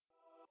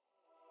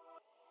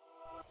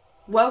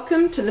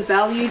Welcome to the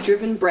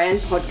Value-Driven Brand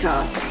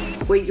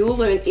Podcast, where you'll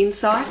learn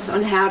insights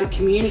on how to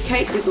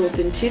communicate with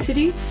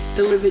authenticity,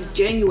 deliver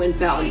genuine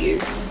value,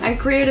 and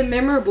create a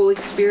memorable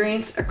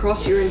experience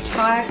across your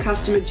entire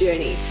customer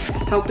journey,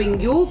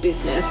 helping your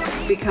business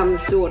become the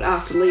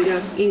sought-after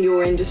leader in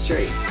your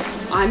industry.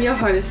 I'm your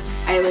host,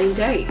 Aileen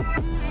Day.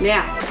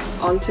 Now,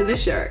 on to the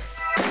show.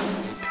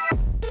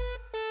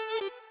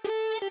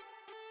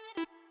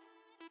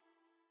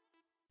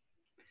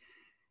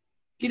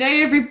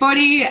 G'day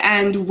everybody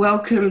and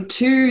welcome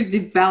to the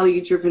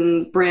Value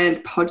Driven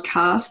Brand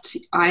Podcast.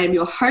 I am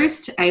your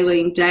host,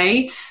 Aileen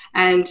Day,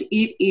 and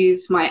it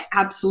is my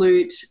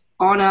absolute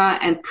honour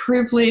and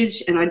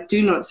privilege, and I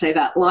do not say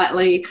that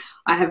lightly.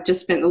 I have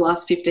just spent the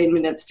last 15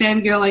 minutes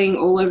fangirling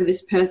all over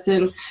this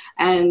person,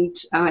 and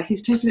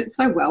he's taken it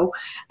so well.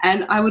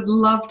 And I would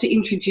love to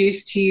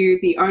introduce to you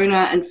the owner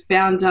and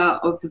founder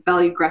of the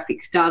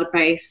Valuegraphics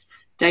database,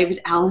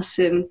 David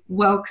Allison.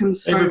 Welcome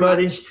so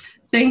everybody. Much.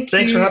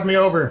 Thanks for having me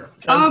over.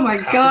 Oh my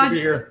God. To be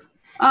here.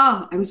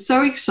 Oh, I'm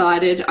so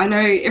excited. I know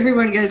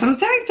everyone goes, I'm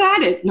so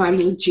excited. No, I'm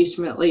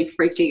legitimately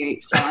freaking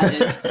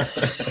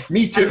excited.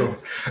 Me too.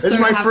 This is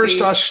my first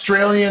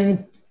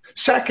Australian,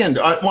 second,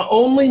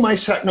 only my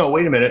second, no,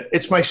 wait a minute.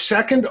 It's my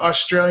second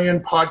Australian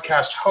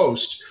podcast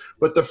host,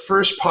 but the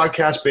first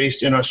podcast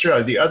based in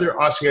Australia. The other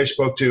Aussie I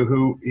spoke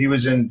to, he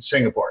was in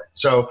Singapore.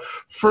 So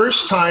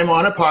first time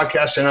on a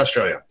podcast in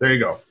Australia. There you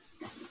go.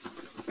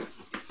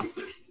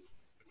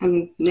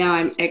 And now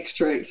I'm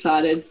extra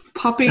excited.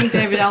 Popping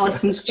David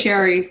Allison's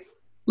cherry.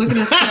 Look at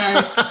us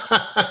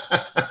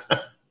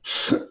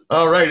go.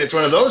 All right. It's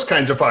one of those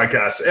kinds of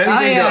podcasts.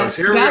 Anything goes.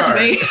 Here we are.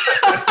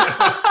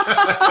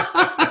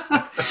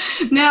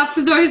 Now,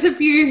 for those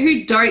of you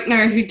who don't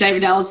know who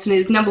David Allison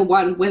is, number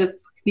one, where the fuck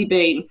have you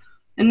been?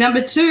 And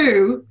number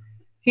two,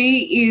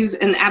 he is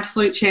an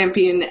absolute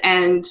champion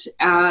and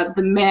the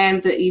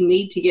man that you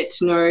need to get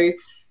to know.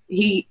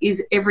 He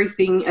is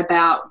everything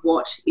about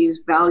what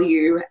is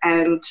value,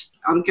 and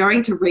I'm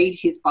going to read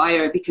his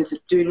bio because I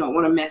do not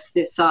want to mess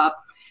this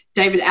up.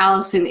 David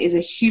Allison is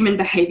a human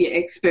behavior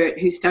expert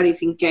who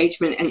studies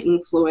engagement and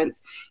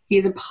influence. He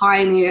is a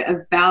pioneer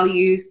of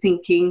values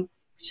thinking,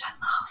 which I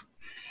love,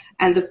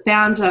 and the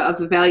founder of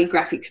the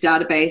Valuegraphics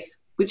database,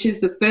 which is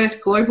the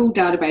first global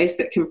database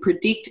that can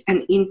predict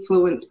and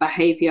influence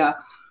behavior.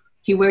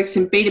 He works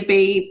in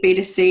B2B,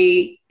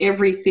 B2C,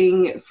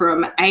 everything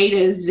from A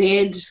to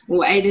Z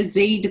or A to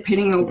Z,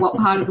 depending on what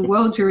part of the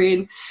world you're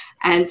in,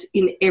 and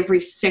in every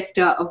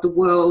sector of the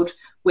world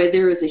where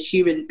there is a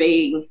human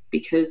being,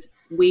 because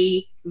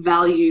we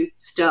value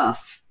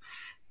stuff.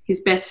 His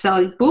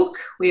best-selling book,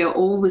 We Are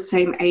All the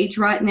Same Age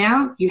Right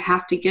Now. You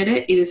have to get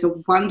it. It is a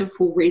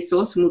wonderful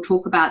resource, and we'll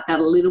talk about that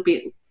a little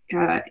bit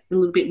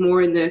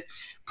more in the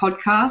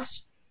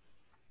podcast.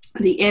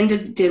 The End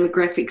of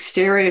Demographic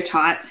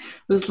Stereotype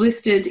was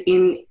listed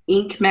in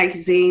Inc.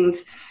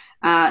 magazine's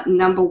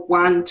number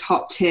one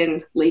top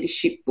 10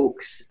 leadership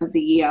books of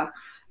the year.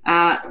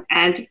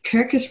 And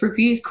Kirkus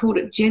Reviews called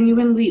it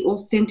genuinely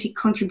authentic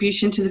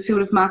contribution to the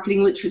field of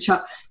marketing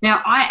literature.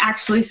 Now, I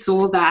actually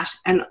saw that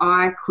and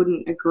I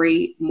couldn't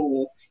agree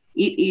more.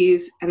 It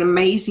is an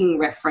amazing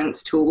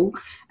reference tool.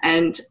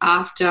 And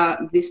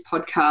after this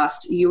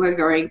podcast, you are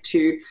going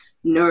to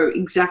know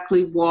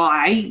exactly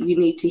why you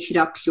need to hit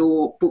up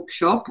your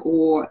bookshop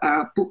or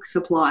book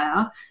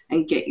supplier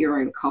and get your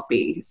own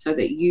copy so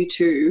that you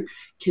too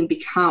can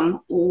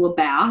become all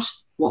about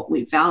what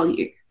we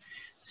value.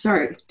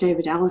 So,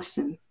 David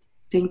Allison,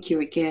 thank you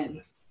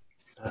again.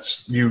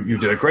 You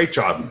did a great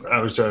job. That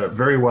was a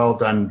very well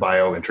done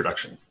bio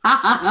introduction.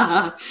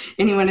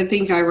 Anyone would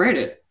think I wrote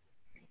it.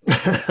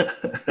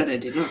 But I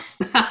did not.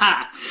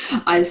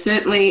 I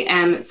certainly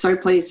am so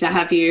pleased to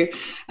have you.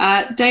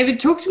 David,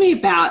 talk to me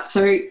about,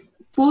 so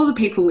for the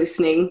people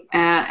listening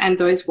and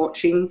those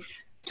watching,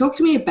 talk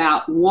to me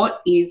about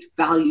what is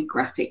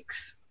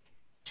Valuegraphics?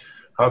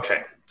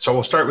 Okay, so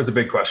we'll start with the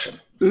big question.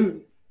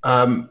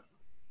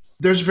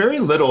 There's very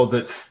little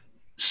that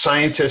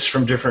scientists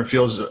from different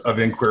fields of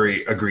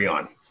inquiry agree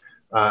on.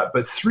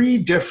 But three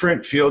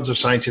different fields of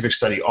scientific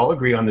study all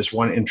agree on this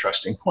one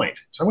interesting point.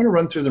 So I'm going to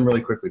run through them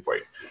really quickly for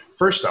you.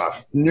 First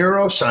off,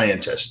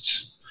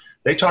 neuroscientists,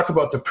 they talk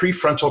about the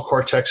prefrontal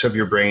cortex of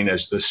your brain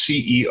as the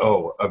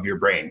CEO of your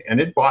brain, and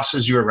it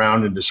bosses you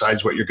around and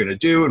decides what you're going to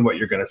do and what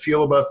you're going to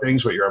feel about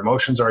things, what your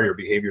emotions are, your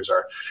behaviors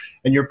are.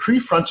 And your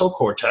prefrontal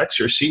cortex,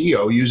 your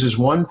CEO, uses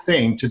one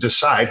thing to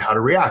decide how to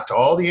react to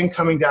all the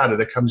incoming data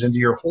that comes into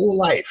your whole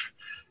life,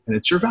 and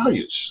it's your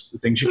values, the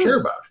things you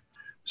care about.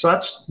 So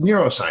that's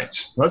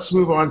neuroscience. Let's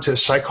move on to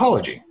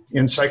psychology.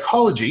 In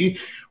psychology,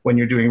 when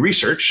you're doing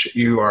research,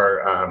 you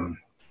are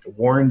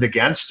warned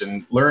against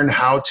and learn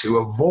how to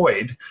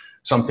avoid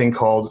something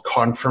called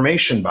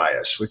confirmation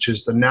bias, which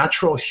is the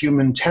natural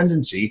human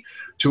tendency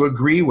to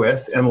agree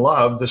with and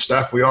love the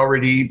stuff we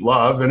already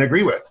love and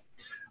agree with.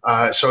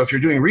 So if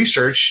you're doing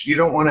research, you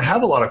don't want to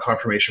have a lot of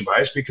confirmation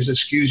bias because it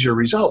skews your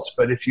results.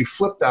 But if you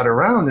flip that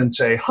around and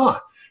say,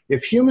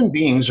 if human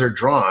beings are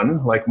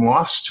drawn like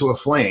moths to a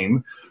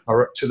flame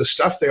or to the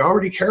stuff they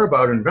already care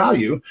about and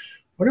value,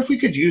 what if we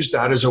could use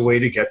that as a way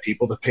to get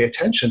people to pay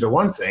attention to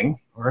one thing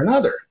or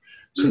another?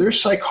 So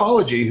there's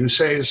psychology who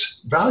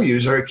says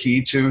values are a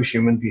key to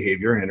human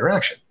behavior and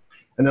interaction.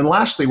 And then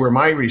lastly, where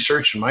my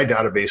research and my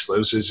database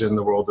lives is in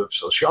the world of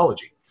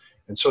sociology.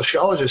 And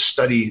sociologists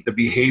study the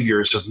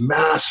behaviors of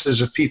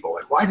masses of people.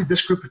 Like, why did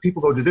this group of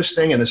people go do this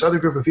thing and this other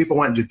group of people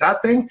went and did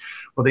that thing?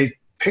 Well, they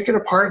pick it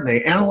apart and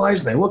they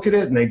analyze and they look at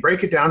it and they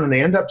break it down and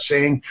they end up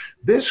saying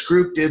this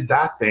group did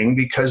that thing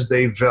because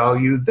they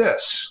value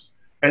this.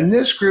 And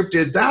this group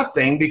did that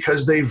thing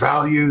because they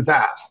value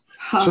that.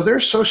 So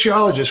there's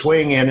sociologists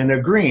weighing in and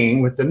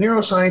agreeing with the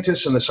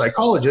neuroscientists and the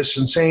psychologists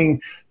and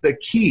saying the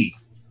key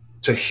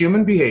to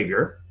human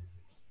behavior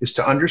is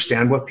to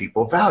understand what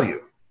people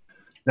value.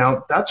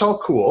 Now, that's all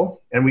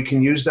cool, and we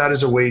can use that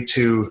as a way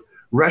to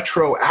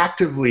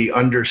retroactively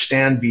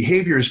understand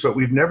behaviors, but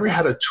we've never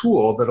had a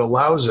tool that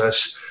allows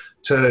us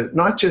to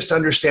not just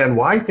understand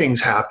why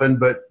things happen,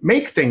 but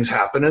make things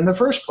happen in the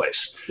first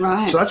place.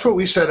 Right. So that's what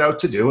we set out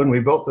to do, and we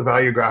built the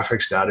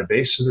Valuegraphics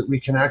database so that we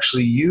can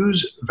actually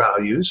use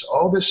values,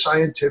 all this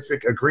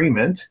scientific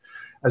agreement,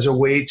 as a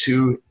way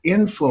to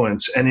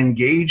influence and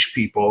engage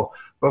people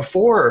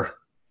before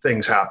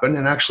things happen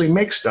and actually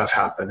make stuff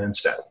happen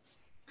instead.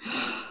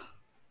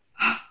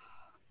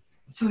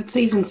 So it's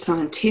even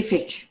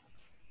scientific.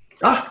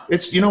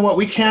 It's, you know what,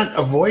 we can't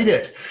avoid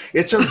it.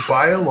 It's a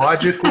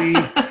biologically,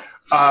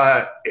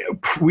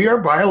 we are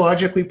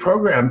biologically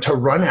programmed to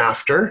run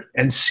after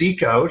and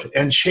seek out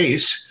and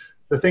chase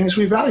the things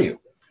we value.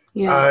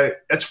 Yeah.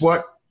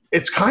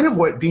 It's kind of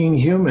what being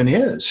human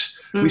is.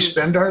 We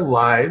spend our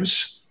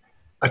lives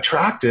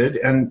attracted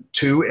and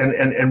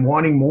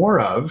wanting more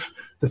of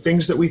the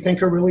things that we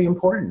think are really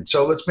important.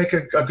 So let's make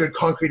a good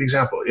concrete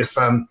example. If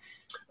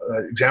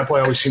example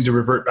I always seem to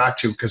revert back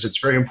to because it's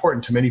very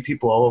important to many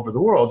people all over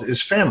the world is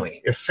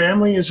family. If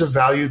family is a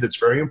value that's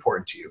very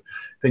important to you,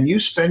 then you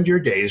spend your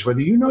days,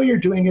 whether you know you're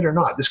doing it or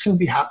not, this can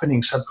be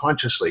happening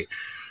subconsciously.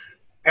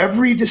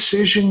 Every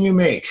decision you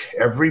make,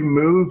 every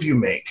move you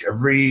make,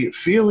 every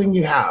feeling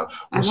you have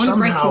will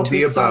somehow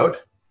be about,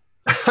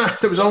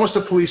 there was almost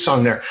a police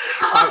song there,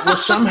 will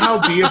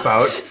somehow be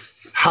about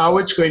how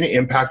it's going to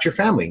impact your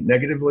family,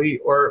 negatively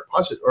or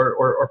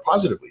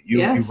positively.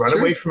 You run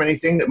away from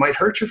anything that might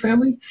hurt your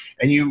family,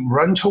 and you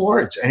run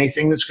towards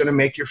anything that's going to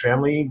make your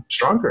family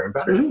stronger and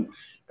better.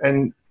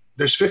 And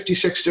there's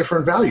 56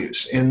 different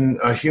values in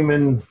a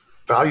human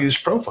values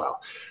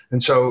profile.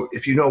 And so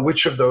if you know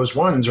which of those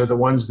ones are the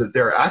ones that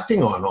they're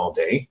acting on all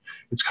day,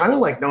 it's kind of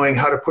like knowing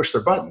how to push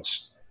their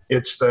buttons.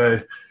 It's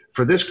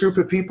for this group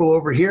of people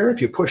over here,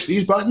 if you push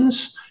these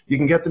buttons, you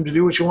can get them to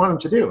do what you want them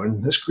to do.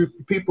 And this group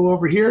of people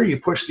over here, you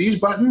push these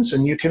buttons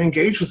and you can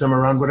engage with them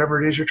around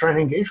whatever it is you're trying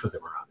to engage with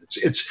them around.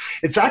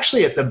 It's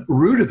actually at the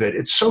root of it.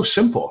 It's so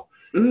simple.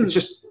 It's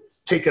just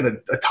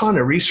taken a ton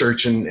of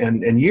research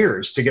and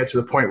years to get to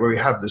the point where we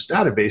have this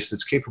database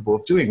that's capable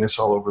of doing this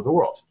all over the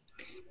world.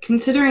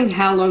 Considering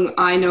how long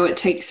I know it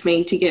takes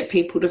me to get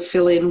people to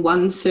fill in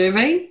one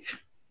survey,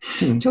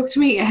 talk to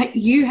me.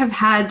 You have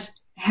had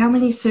how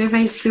many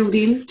surveys filled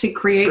in to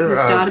create this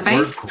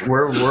database?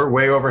 We're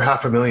way over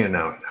 500,000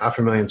 now,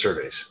 500,000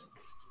 surveys.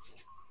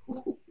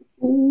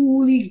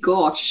 Holy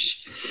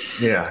gosh.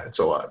 Yeah, it's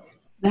a lot.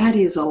 That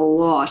is a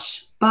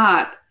lot.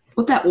 But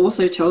what that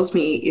also tells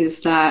me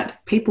is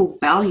that people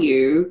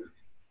value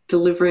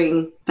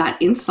delivering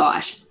that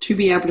insight to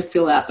be able to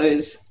fill out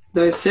those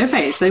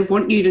surveys. They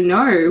want you to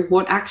know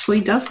what actually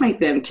does make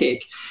them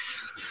tick.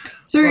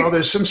 So, well,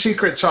 there's some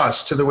secret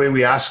sauce to the way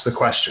we ask the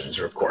questions,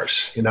 of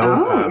course.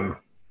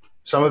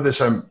 Some of this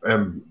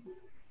I'm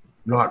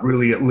not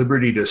really at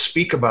liberty to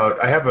speak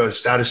about. I have a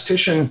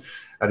statistician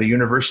at a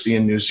university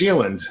in New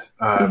Zealand,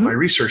 my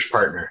research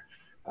partner,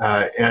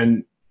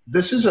 and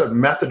this is a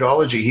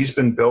methodology he's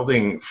been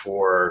building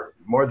for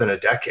more than a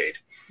decade.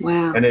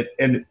 Wow.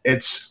 And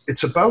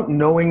it's about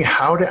knowing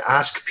how to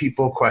ask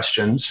people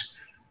questions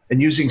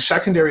and using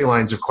secondary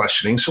lines of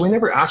questioning. So we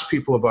never ask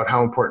people about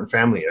how important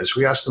family is.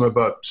 We ask them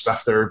about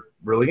stuff they're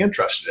really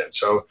interested in.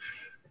 So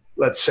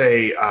let's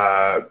say,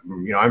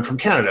 I'm from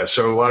Canada,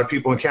 so a lot of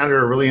people in Canada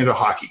are really into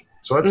hockey.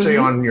 So let's say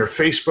on your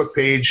Facebook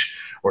page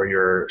or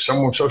your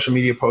social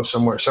media post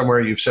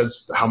somewhere you've said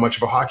how much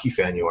of a hockey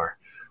fan you are.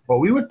 Well,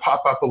 we would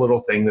pop up a little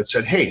thing that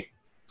said, hey,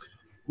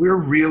 we're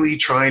really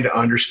trying to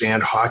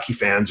understand hockey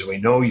fans, and we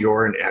know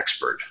you're an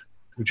expert.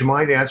 Would you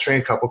mind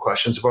answering a couple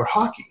questions about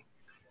hockey?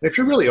 And if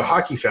you're really a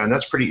hockey fan,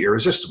 that's pretty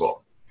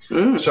irresistible.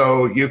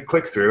 So you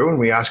click through, and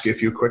we ask you a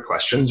few quick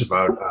questions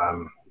about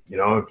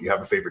if you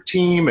have a favorite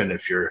team, and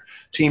if your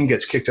team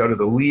gets kicked out of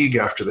the league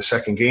after the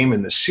second game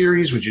in the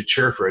series, would you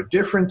cheer for a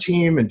different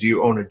team? And do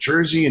you own a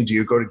jersey? And do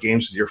you go to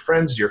games with your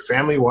friends? Do your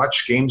family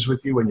watch games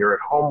with you when you're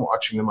at home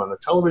watching them on the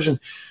television?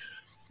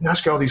 And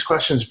ask all these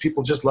questions.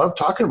 People just love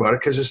talking about it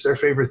because it's their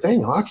favorite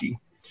thing, hockey.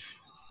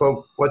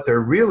 But what they're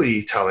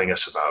really telling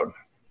us about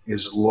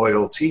is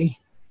loyalty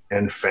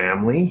and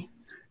family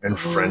and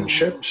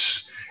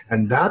friendships.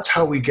 And that's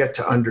how we get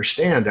to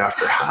understand,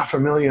 after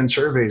 500,000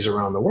 surveys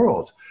around the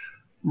world,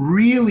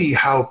 really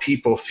how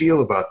people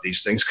feel about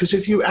these things. Because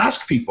if you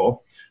ask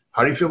people,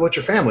 how do you feel about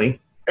your family?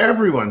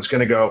 everyone's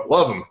going to go,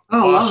 love them.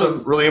 Oh, love Awesome.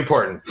 'em. Really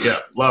important. Yeah.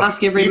 Love.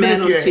 Ask every Even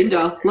man if on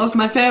Tinder. Love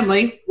my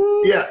family.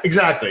 Yeah,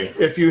 exactly.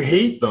 If you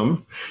hate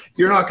them,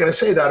 you're not going to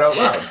say that out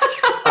loud.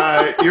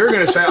 You're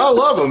going to say, "Oh,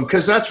 love them,"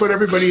 because that's what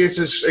everybody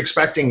is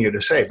expecting you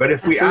to say. But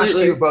if we ask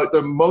you about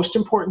the most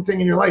important thing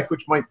in your life,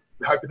 which might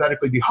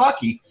hypothetically be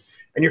hockey,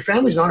 and your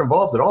family's not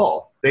involved at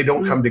all, they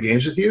don't come to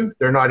games with you,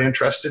 they're not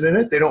interested in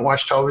it, they don't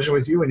watch television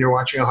with you when you're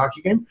watching a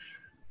hockey game,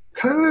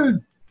 kind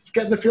of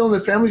getting the feeling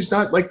that family's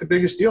not like the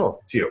biggest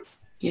deal to you.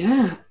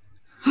 Yeah.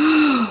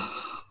 Oh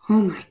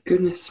my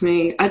goodness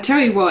me. I tell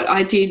you what,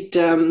 I did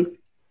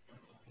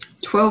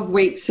 12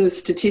 weeks of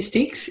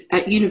statistics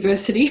at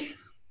university.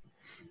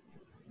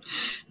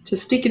 To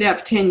stick it out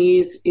for 10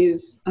 years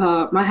is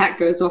my hat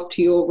goes off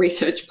to your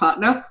research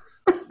partner.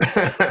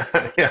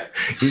 Yeah,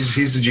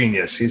 he's a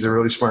genius. He's a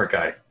really smart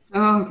guy.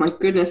 Oh my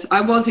goodness.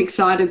 I was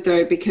excited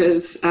though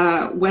because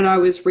when I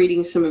was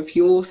reading some of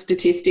your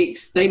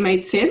statistics, they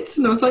made sense.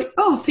 And I was like,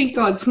 oh, thank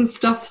God, some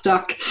stuff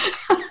stuck.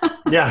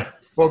 Yeah.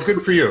 Well,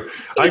 good for you.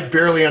 I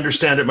barely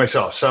understand it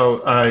myself.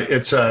 So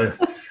it's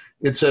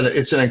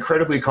an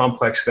incredibly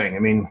complex thing. I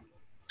mean,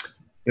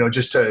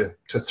 just to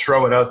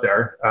throw it out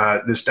there,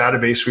 this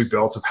database we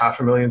built of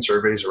 500,000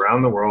 surveys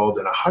around the world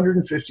in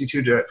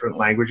 152 different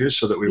languages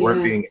so that we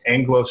weren't being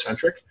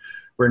Anglo-centric.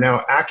 We're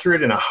now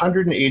accurate in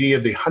 180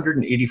 of the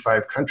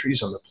 185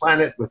 countries on the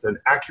planet with an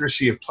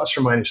accuracy of plus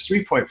or minus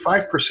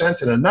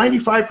 3.5% and a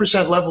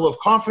 95% level of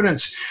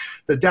confidence.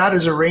 The data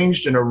is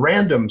arranged in a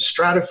random,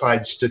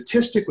 stratified,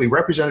 statistically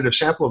representative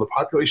sample of the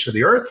population of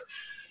the Earth.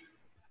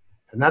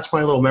 And that's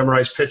my little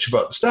memorized pitch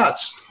about the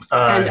stats.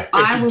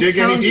 If you dig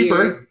any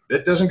deeper,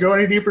 it doesn't go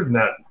any deeper than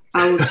that.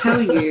 I will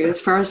tell you,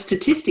 as far as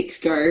statistics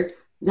go,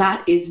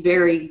 that is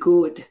very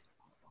good.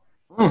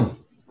 I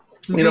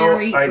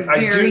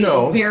do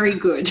know. Very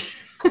good.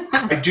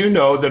 I do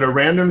know that a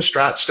random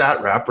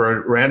stat rep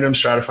or a random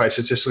stratified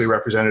statistically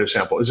representative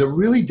sample is a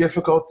really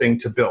difficult thing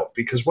to build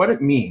because what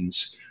it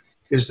means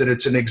is that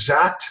it's an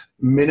exact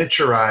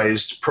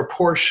miniaturized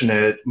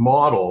proportionate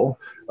model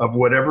of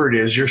whatever it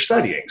is you're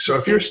studying. So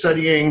if you're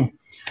studying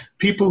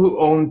people who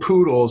own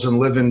poodles and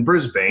live in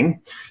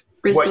Brisbane,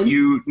 what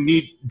you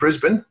need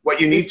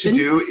to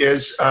do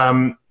is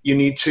you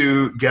need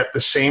to get the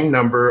same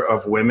number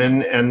of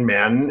women and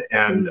men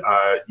and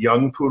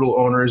young poodle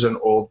owners and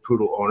old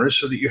poodle owners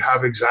so that you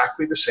have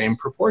exactly the same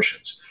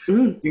proportions.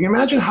 You can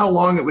imagine how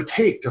long it would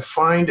take to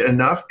find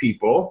enough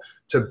people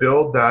to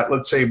build that,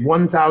 let's say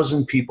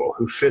 1,000 people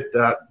who fit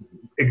that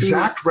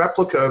exact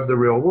replica of the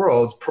real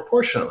world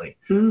proportionally.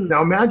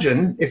 Now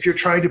imagine if you're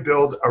trying to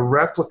build a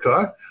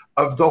replica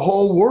of the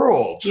whole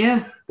world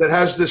that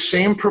has the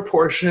same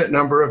proportionate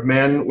number of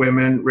men,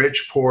 women,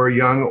 rich, poor,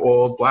 young,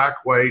 old, black,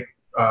 white,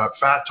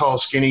 fat, tall,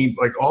 skinny,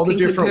 like all the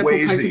different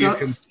ways that you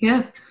can.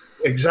 Yeah.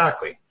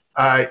 Exactly.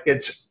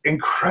 It's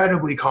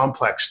incredibly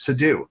complex to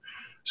do.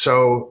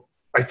 So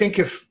I think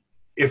if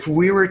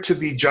we were to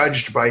be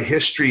judged by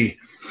history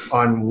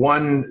on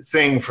one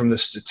thing from the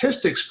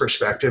statistics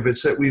perspective,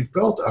 it's that we've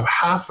built a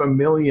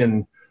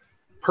 500,000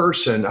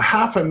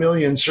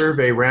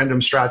 survey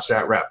random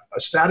stat rep. A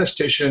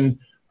statistician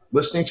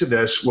listening to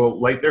this will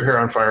light their hair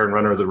on fire and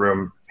run out of the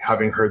room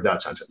having heard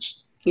that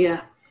sentence.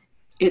 Yeah.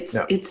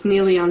 It's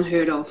nearly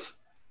unheard of.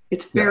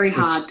 It's very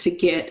hard to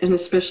get, and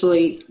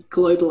especially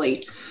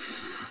globally.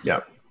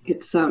 Yeah.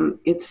 It's an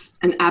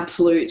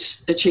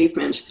absolute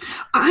achievement.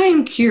 I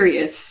am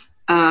curious,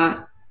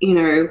 there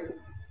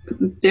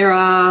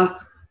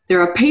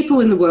are people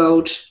in the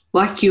world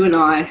like you and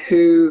I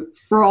who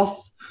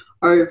froth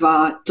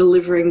over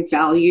delivering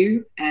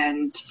value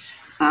and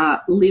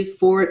live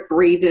for it,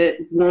 breathe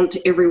it, want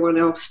everyone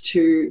else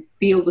to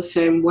feel the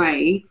same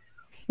way.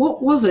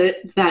 What was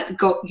it that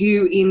got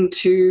you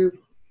into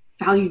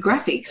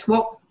Valuegraphics?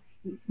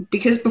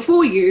 Because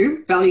before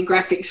you,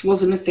 Valuegraphics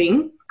wasn't a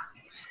thing.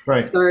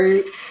 Right.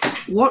 So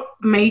what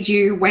made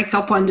you wake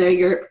up one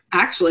day and go,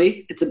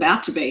 actually, it's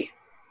about to be?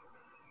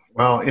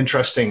 Well,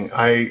 interesting.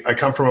 I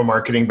come from a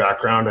marketing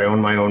background. I own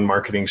my own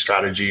marketing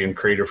strategy and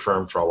creative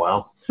firm for a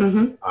while,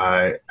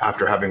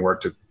 after having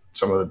worked at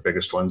some of the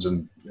biggest ones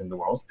in the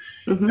world.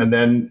 And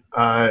then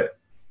I'd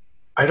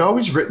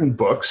always written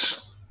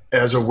books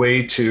as a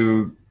way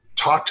to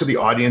talk to the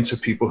audience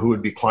of people who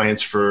would be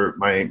clients for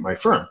my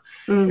firm.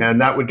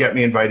 And that would get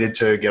me invited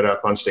to get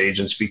up on stage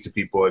and speak to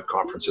people at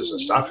conferences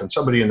and stuff. And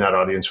somebody in that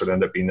audience would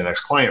end up being the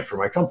next client for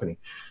my company.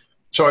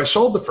 So I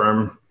sold the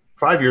firm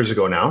 5 years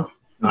ago now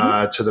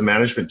to the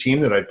management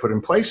team that I'd put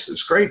in place. It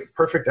was great,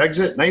 perfect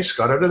exit, nice,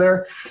 got out of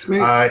there.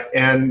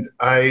 And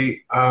I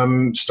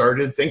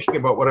started thinking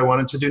about what I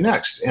wanted to do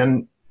next.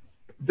 And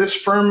this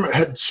firm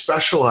had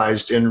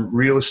specialized in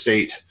real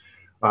estate,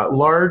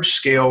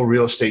 large-scale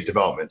real estate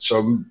development.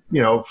 So,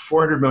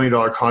 $400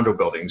 million condo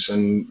buildings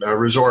and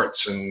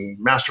resorts and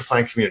master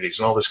plan communities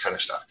and all this kind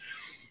of stuff.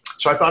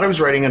 So I thought I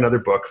was writing another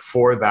book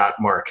for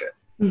that market.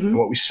 And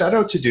what we set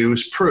out to do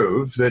is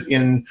prove that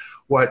in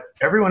what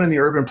everyone in the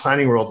urban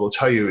planning world will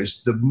tell you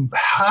is the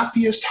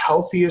happiest,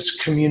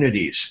 healthiest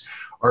communities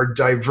are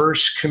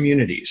diverse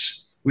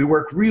communities. We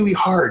work really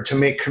hard to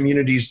make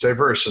communities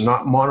diverse and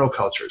not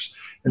monocultures.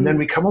 And then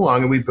we come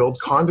along and we build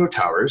condo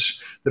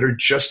towers that are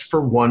just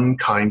for one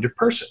kind of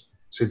person.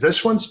 So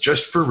this one's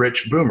just for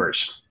rich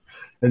boomers.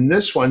 And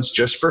this one's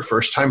just for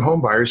first-time home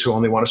buyers who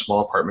only want a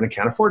small apartment and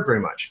can't afford very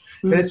much.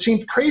 And it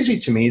seemed crazy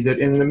to me that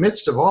in the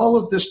midst of all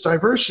of this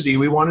diversity,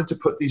 we wanted to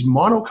put these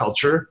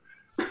monoculture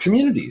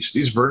communities,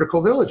 these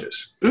vertical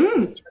villages. So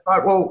I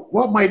thought, well,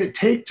 what might it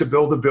take to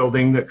build a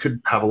building that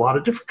could have a lot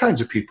of different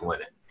kinds of people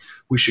in it?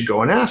 We should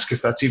go and ask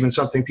if that's even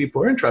something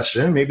people are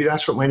interested in. Maybe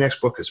that's what my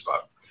next book is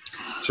about.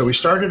 So we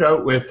started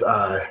out with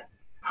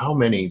how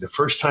many? The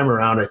first time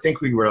around, I think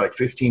we were like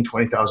 15,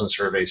 20,000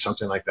 surveys,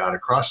 something like that,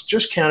 across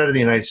just Canada, the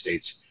United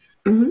States,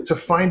 to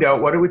find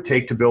out what it would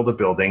take to build a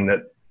building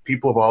that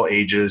people of all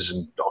ages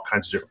and all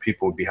kinds of different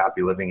people would be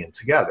happy living in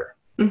together.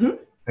 And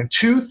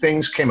two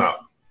things came out.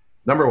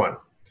 Number one,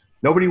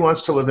 nobody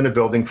wants to live in a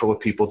building full of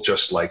people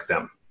just like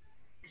them.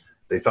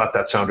 They thought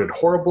that sounded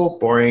horrible,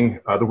 boring.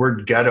 The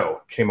word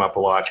ghetto came up a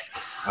lot.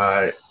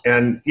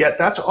 And yet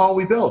that's all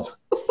we build.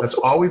 That's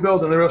all we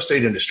build in the real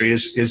estate industry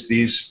is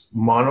these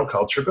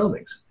monoculture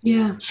buildings.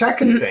 Yeah.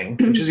 Second thing,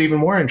 which is even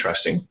more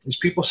interesting, is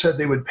people said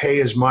they would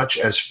pay as much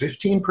as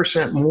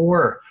 15%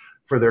 more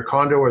for their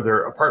condo or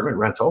their apartment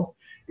rental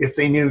if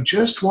they knew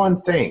just one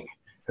thing.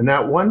 And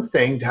that one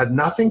thing had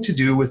nothing to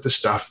do with the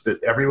stuff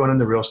that everyone in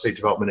the real estate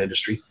development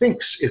industry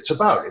thinks it's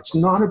about. It's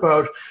not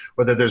about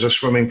whether there's a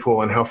swimming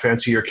pool and how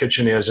fancy your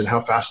kitchen is and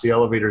how fast the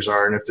elevators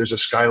are and if there's a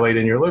skylight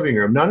in your living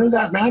room. None of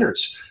that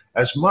matters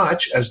as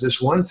much as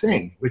this one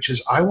thing, which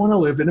is I want to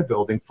live in a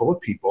building full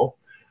of people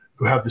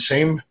who have the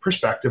same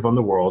perspective on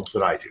the world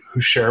that I do,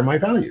 who share my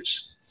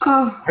values.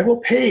 I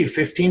will pay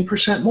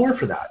 15% more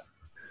for that.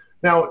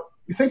 Now,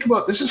 you think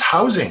about this is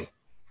housing.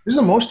 This is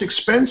the most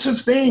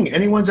expensive thing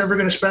anyone's ever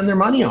going to spend their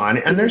money on.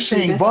 And they're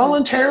saying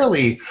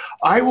voluntarily,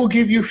 I will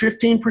give you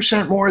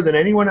 15% more than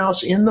anyone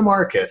else in the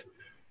market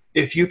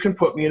if you can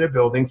put me in a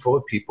building full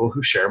of people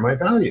who share my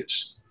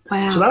values.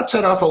 Wow. So that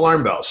set off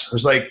alarm bells. I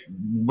was like,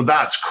 well,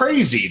 that's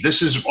crazy.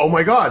 This is, oh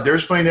my God,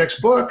 there's my next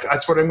book.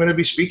 That's what I'm going to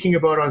be speaking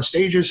about on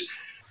stages.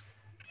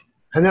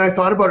 And then I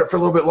thought about it for a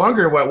little bit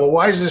longer and went, well,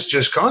 why is this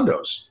just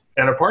condos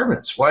and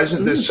apartments? Why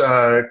isn't this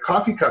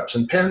coffee cups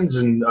and pens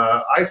and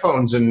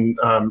iPhones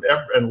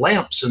and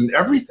lamps and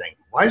everything?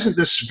 Why isn't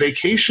this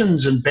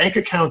vacations and bank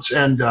accounts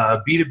and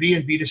B2B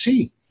and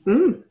B2C?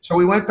 So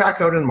we went back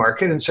out in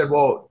market and said,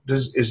 well,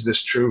 is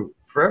this true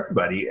for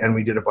everybody? And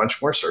we did a bunch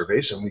more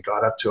surveys and we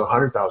got up to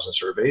 100,000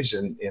 surveys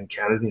in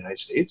Canada, the United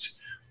States.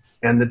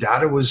 And the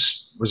data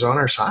was on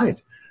our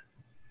side.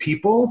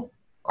 People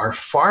are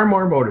far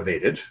more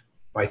motivated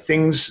by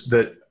things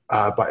that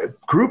by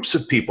groups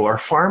of people are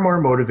far more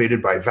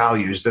motivated by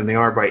values than they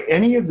are by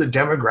any of the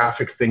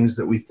demographic things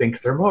that we think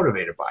they're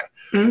motivated by.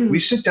 We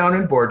sit down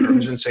in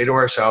boardrooms and say to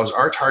ourselves,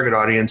 our target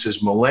audience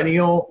is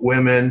millennial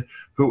women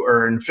who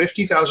earn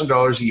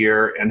 $50,000 a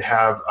year and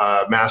have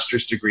a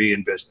master's degree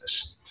in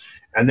business.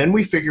 And then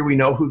we figure we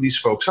know who these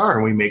folks are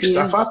and we make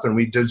stuff up and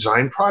we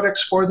design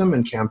products for them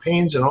and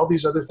campaigns and all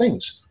these other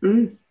things.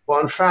 Well,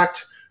 in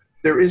fact,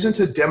 there isn't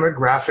a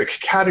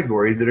demographic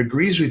category that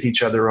agrees with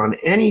each other on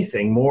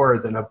anything more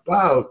than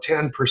about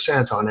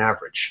 10% on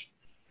average.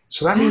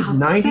 So that means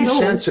 90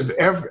 cents of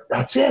every,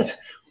 that's it.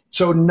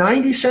 So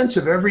 90 cents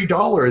of every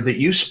dollar that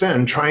you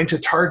spend trying to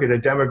target a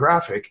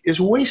demographic is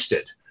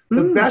wasted.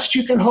 The best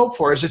you can hope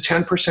for is a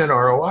 10%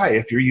 ROI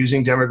if you're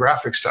using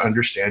demographics to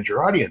understand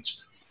your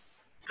audience.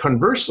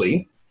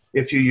 Conversely,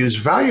 if you use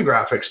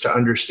Valuegraphics to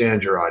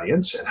understand your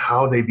audience and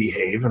how they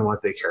behave and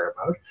what they care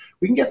about,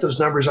 we can get those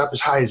numbers up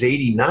as high as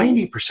 80,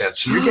 90%.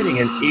 So you're getting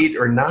an 8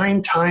 or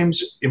 9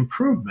 times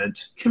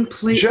improvement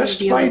completely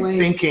just by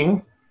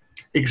thinking,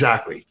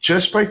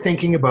 just by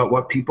thinking about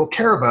what people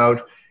care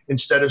about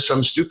instead of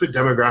some stupid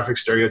demographic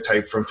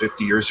stereotype from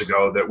 50 years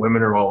ago that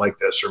women are all like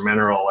this or men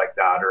are all like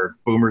that or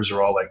boomers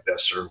are all like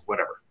this or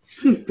whatever.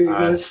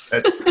 Boomers.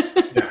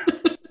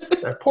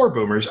 Poor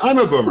boomers. I'm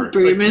a boomer.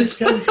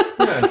 Boomers.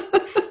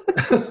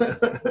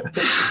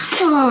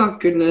 Oh,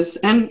 goodness.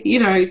 And,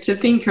 to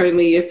think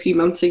only a few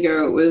months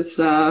ago it was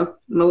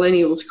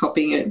millennials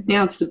copying it.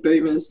 Now it's the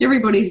boomers.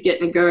 Everybody's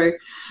getting a go.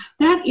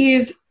 That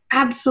is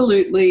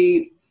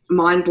absolutely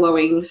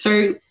mind-blowing.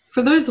 So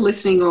for those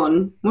listening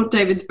on, what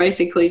David's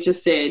basically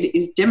just said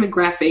is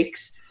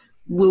demographics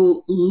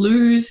will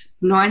lose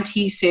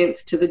 90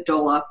 cents to the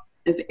dollar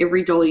of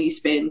every dollar you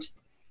spend.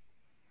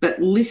 But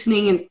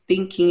listening and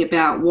thinking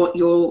about what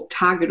your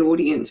target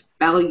audience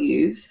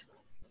values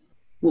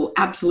will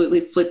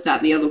absolutely flip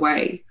that the other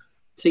way.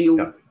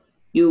 So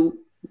you'll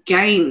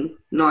gain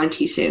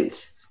 90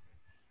 cents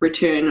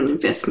return on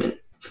investment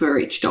for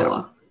each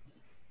dollar.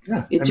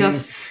 Yeah.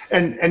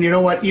 And you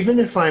know what? Even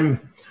if I'm,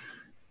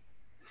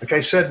 like I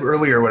said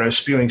earlier when I was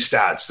spewing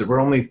stats, that we're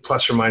only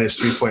plus or minus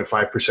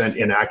 3.5%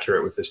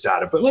 inaccurate with this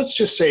data. But let's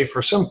just say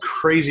for some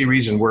crazy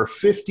reason we're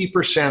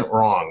 50%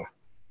 wrong.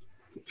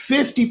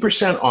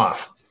 50%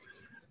 off.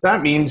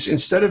 That means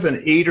instead of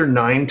an 8 or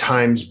 9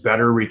 times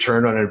better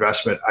return on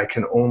investment, I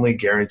can only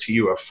guarantee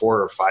you a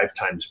 4 or 5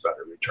 times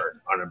better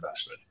return on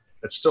investment.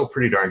 That's still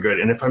pretty darn good.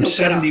 And if I'm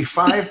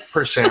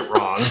 75%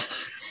 wrong,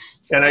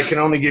 and I can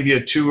only give you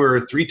a 2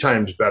 or 3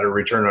 times better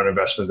return on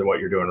investment than what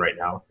you're doing right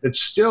now,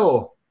 it's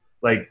still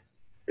like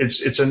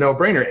it's a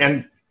no-brainer.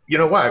 And you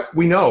know what?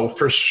 We know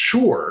for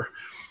sure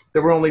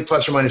that we're only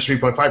plus or minus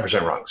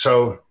 3.5% wrong.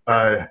 So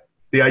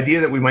the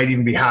idea that we might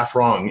even be half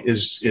wrong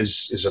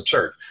is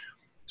absurd.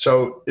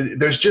 So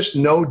there's just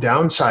no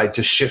downside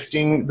to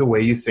shifting the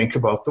way you think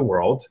about the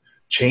world,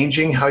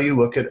 changing how you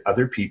look at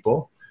other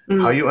people,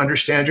 how you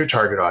understand your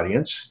target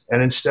audience,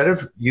 and instead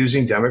of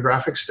using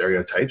demographic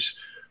stereotypes,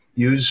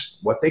 use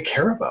what they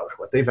care about,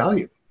 what they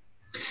value.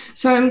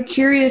 So I'm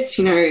curious,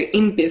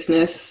 in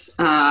business,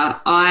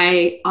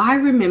 I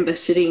remember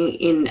sitting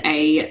in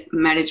a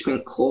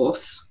management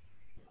course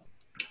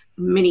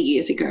many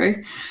years ago,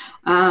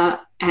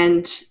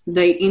 and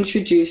they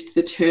introduced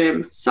the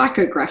term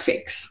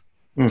psychographics.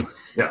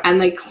 Yeah.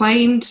 And they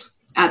claimed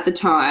at the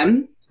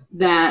time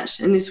that,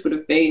 and this would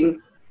have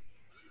been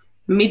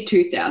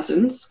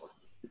mid-2000s,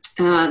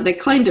 they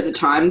claimed at the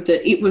time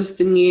that it was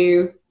the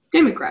new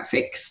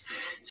demographics.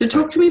 So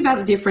talk to me about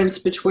the difference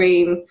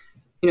between,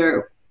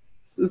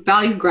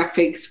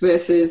 Valuegraphics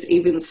versus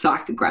even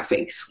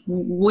psychographics.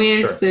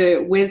 Where's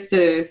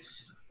the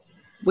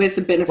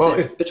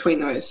benefit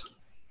between those?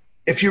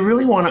 If you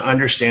really want to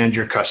understand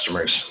your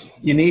customers,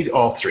 you need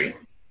all three.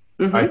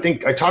 Mm-hmm. I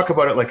think I talk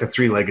about it like a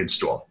three-legged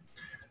stool.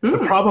 The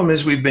problem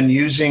is we've been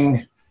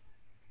using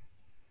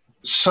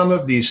some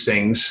of these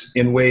things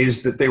in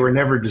ways that they were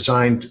never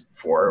designed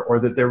for, or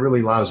that they're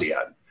really lousy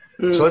at.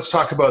 So let's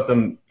talk about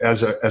them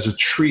as a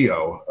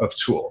trio of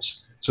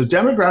tools. So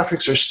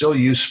demographics are still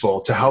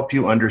useful to help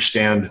you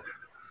understand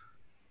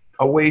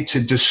a way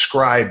to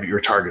describe your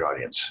target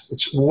audience.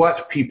 It's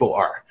what people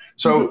are.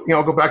 So,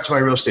 I'll go back to my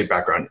real estate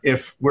background.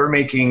 If we're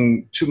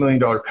making $2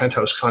 million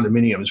penthouse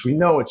condominiums, we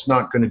know it's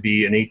not going to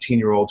be an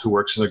 18-year-old who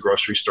works in the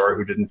grocery store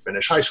who didn't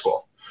finish high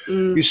school.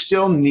 You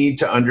still need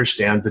to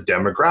understand the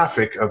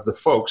demographic of the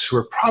folks who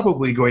are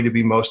probably going to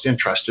be most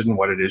interested in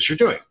what it is you're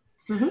doing.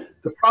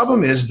 The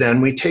problem is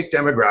then we take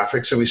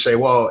demographics and we say,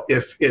 well,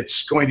 if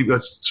it's going to be,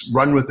 let's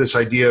run with this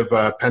idea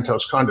of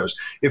penthouse condos.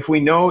 If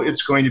we know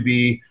it's going to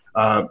be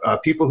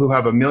people who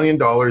have $1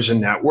 million in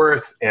net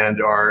worth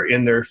and are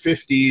in their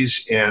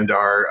 50s and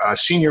are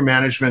senior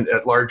management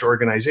at large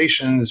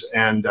organizations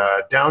and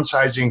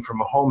downsizing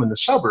from a home in the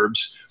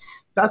suburbs,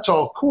 that's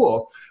all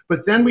cool.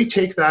 But then we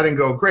take that and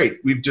go, great,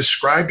 we've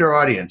described our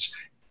audience.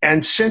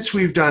 And since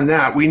we've done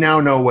that, we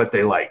now know what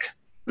they like.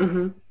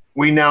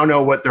 We now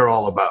know what they're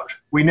all about.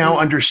 We now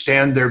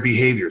understand their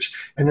behaviors.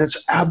 And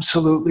that's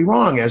absolutely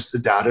wrong, as the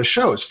data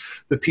shows.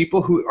 The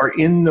people who are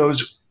in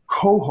those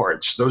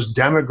cohorts, those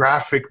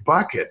demographic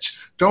buckets,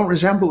 don't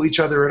resemble each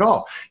other at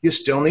all. You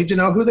still need to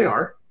know who they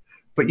are,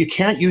 but you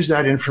can't use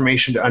that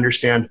information to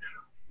understand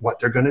what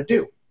they're going to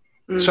do.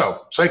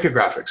 So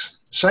psychographics.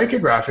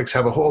 Psychographics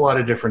have a whole lot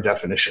of different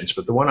definitions,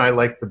 but the one I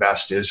like the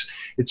best is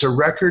it's a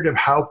record of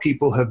how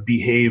people have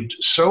behaved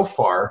so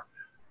far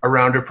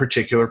around a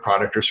particular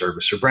product or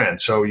service or brand.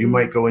 So you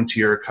might go into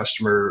your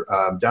customer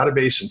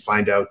database and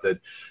find out that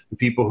the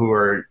people who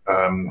are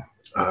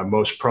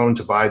most prone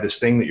to buy this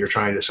thing that you're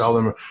trying to sell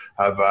them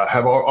have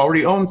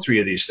already owned 3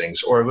 of these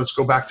things. Or let's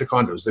go back to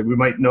condos, that we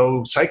might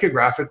know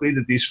psychographically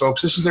that these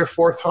folks, this is their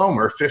 4th home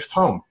or 5th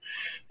home.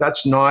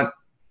 That's not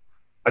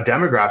a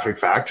demographic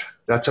fact.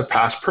 That's a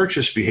past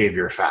purchase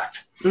behavior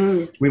fact.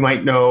 We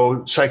might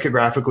know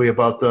psychographically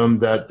about them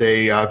that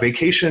they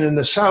vacation in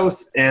the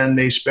South and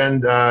they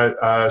spend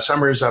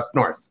summers up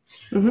north.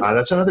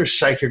 That's another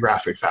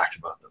psychographic fact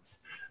about them.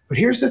 But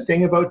here's the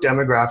thing about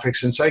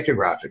demographics and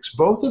psychographics.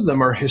 Both of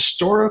them are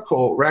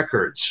historical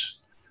records.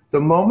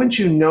 The moment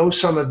you know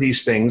some of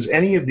these things,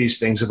 any of these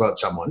things about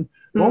someone,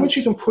 the moment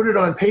you can put it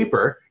on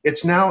paper,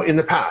 it's now in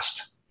the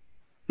past.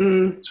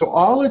 So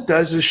all it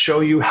does is show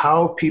you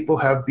how people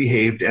have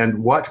behaved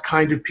and what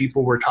kind of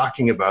people we're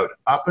talking about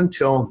up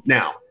until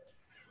now.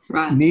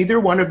 Right. Neither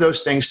one of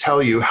those things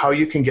tell you how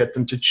you can get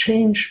them to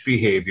change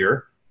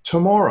behavior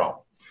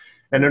tomorrow.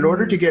 And in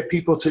order to get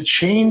people to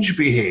change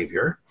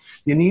behavior,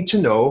 you need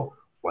to know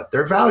what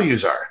their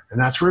values are.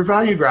 And that's where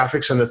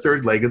Valuegraphics and the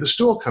third leg of the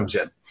stool comes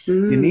in.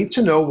 You need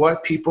to know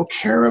what people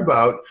care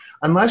about,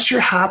 unless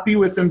you're happy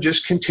with them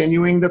just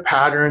continuing the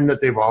pattern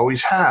that they've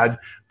always had.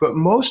 But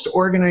most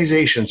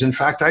organizations, in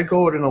fact, I'd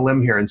go out on a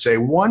limb here and say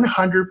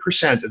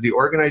 100% of the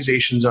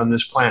organizations on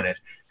this planet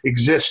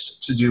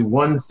exist to do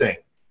one thing,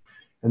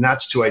 and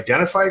that's to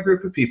identify a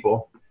group of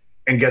people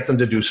and get them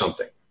to do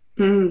something.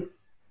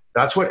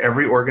 That's what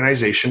every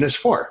organization is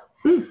for.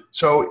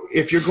 So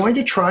if you're going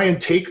to try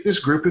and take this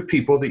group of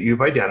people that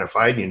you've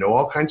identified, you know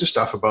all kinds of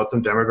stuff about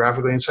them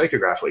demographically and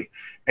psychographically,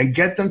 and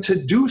get them to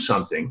do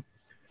something,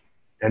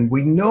 and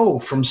we know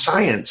from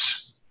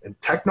science and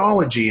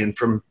technology and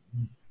from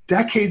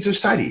decades of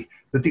study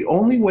that the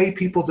only way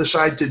people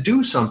decide to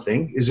do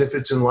something is if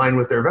it's in line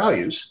with their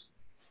values.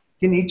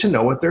 You need to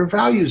know what their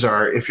values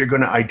are if you're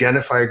going to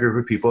identify a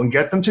group of people and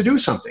get them to do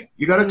something.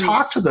 You got to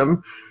talk to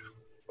them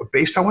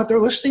based on what they're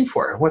listening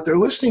for. What they're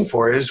listening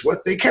for is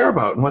what they care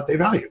about and what they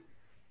value.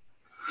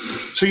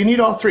 So you need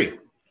all 3.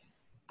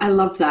 I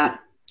love that.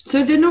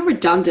 So they're not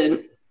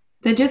redundant.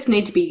 They just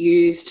need to be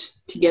used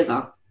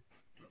together.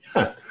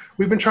 Yeah.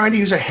 We've been trying to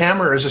use a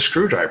hammer as a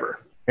screwdriver,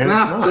 and it's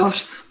not.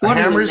 Gosh, what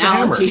a hammer an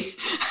analogy. is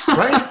a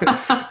hammer,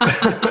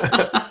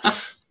 right?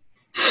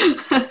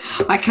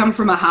 I come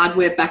from a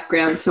hardware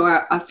background, so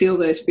I feel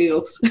those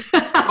feels.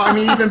 Well, I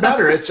mean, even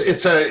better.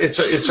 It's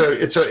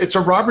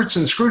a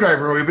Robertson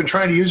screwdriver, and we've been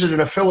trying to use it in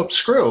a Phillips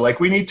screw. Like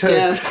we need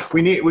to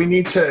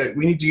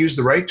use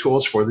the right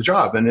tools for the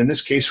job. And in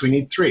this case, we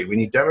need three. We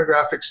need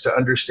demographics to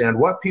understand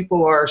what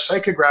people are,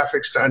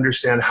 psychographics to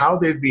understand how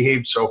they've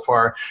behaved so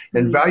far,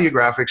 and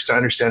valuegraphics to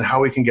understand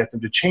how we can get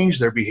them to change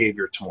their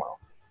behavior tomorrow.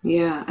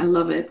 Yeah, I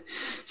love it.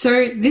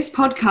 So this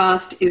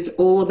podcast is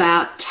all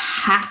about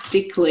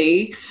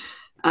tactically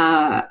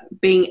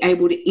being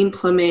able to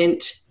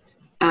implement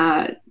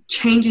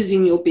changes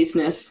in your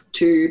business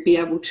to be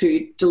able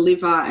to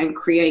deliver and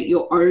create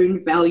your own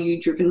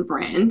value-driven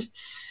brand.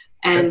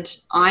 And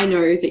I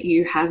know that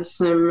you have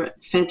some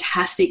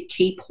fantastic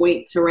key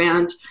points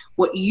around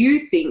what you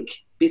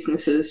think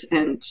businesses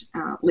and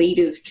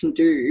leaders can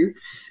do.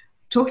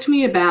 Talk to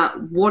me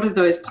about what are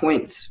those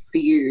points for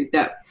you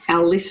that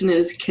our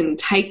listeners can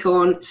take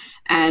on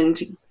and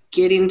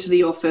get into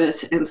the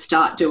office and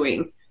start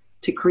doing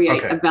to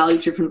create a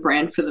value-driven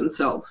brand for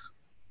themselves.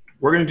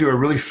 We're going to do a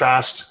really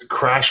fast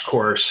crash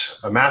course,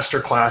 a master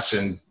class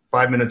in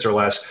 5 minutes or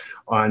less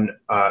on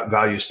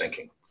values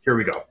thinking. Here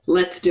we go.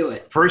 Let's do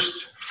it.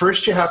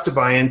 First, you have to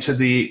buy into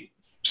the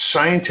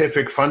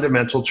scientific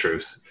fundamental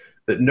truth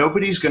that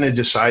nobody's going to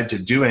decide to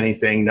do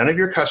anything. None of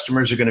your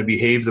customers are going to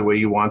behave the way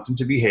you want them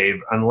to behave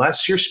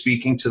unless you're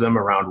speaking to them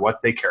around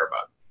what they care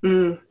about.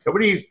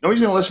 Nobody's going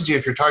to listen to you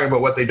if you're talking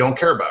about what they don't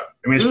care about.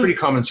 I mean, it's pretty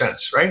common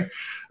sense, right?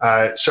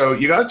 So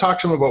you got to talk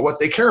to them about what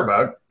they care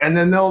about, and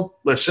then they'll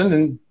listen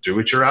and do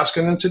what you're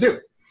asking them to do.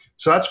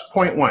 So that's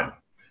point one.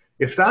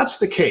 If that's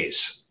the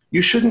case,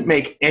 you shouldn't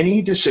make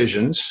any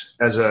decisions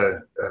as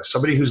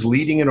somebody who's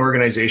leading an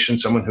organization,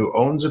 someone who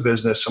owns a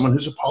business, someone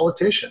who's a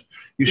politician.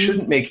 You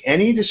shouldn't make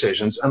any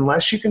decisions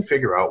unless you can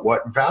figure out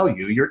what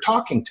value you're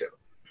talking to.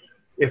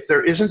 If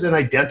there isn't an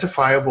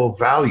identifiable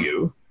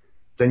value,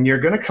 then you're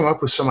going to come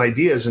up with some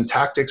ideas and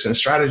tactics and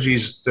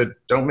strategies that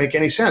don't make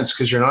any sense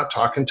because you're not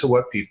talking to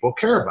what people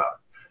care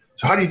about.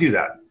 So how do you do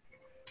that?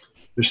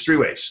 There's three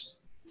ways.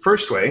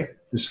 First way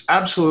is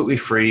absolutely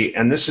free,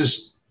 and this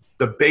is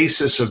the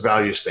basis of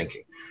values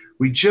thinking.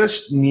 We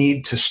just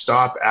need to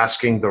stop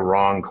asking the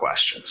wrong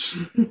questions.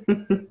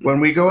 When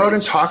we go out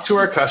and talk to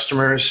our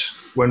customers,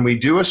 when we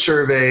do a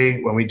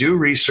survey, when we do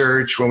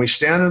research, when we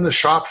stand on the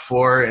shop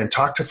floor and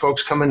talk to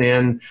folks coming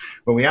in,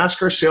 when we ask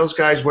our sales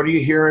guys, what are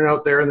you hearing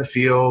out there in the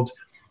field?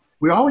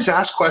 We always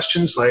ask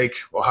questions like,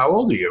 well, how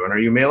old are you? And are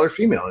you male or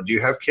female? And do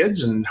you have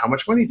kids? And how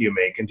much money do you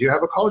make? And do you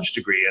have a college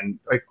degree? And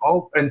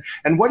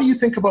and what do you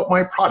think about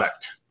my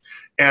product?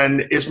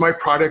 And is my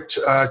product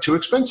too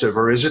expensive,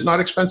 or is it not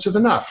expensive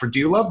enough? Or do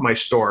you love my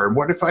store? And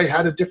what if I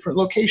had a different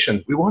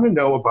location? We want to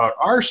know about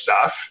our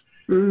stuff,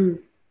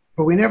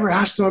 but we never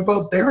ask them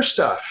about their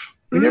stuff.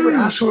 We never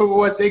ask them about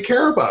what they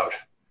care about.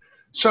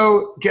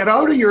 So get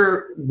out of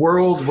your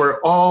world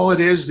where all it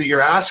is that you're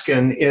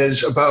asking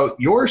is about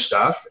your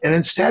stuff, and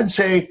instead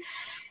say,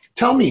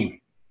 tell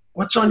me,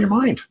 what's on your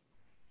mind?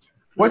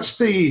 What's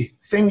the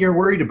thing you're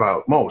worried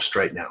about most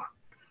right now?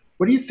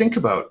 What do you think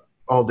about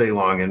all day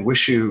long and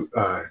wish you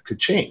could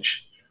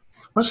change?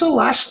 What's the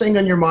last thing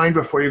on your mind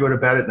before you go to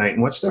bed at night?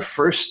 And what's the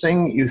first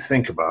thing you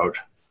think about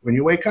when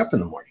you wake up in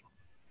the morning?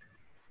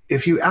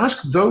 If you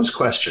ask those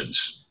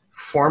questions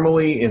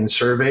formally in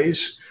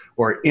surveys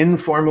or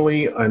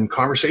informally in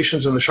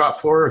conversations on the shop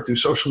floor or through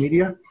social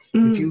media,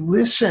 if you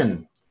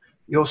listen,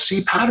 you'll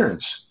see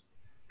patterns.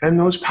 And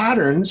those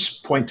patterns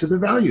point to the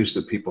values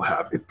that people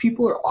have. If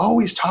people are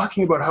always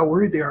talking about how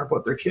worried they are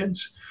about their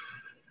kids,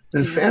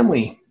 then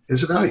family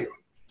is a value.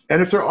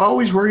 And if they're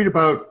always worried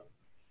about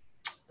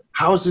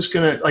how is this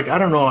going to, I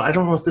don't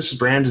know if this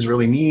brand is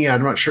really me.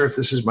 I'm not sure if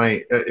this is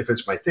if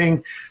it's my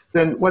thing.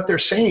 Then what they're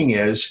saying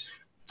is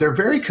they're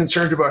very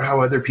concerned about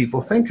how other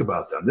people think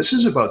about them. This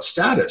is about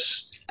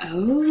status.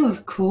 Oh,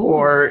 of course.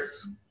 Or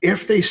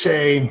if they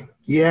say,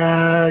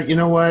 yeah, you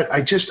know what,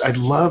 I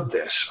love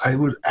this. I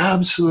would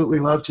absolutely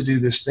love to do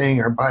this thing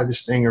or buy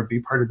this thing or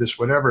be part of this,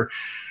 whatever.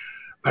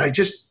 But I got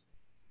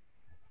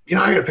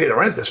to pay the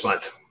rent this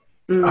month.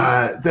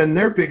 Then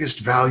their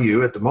biggest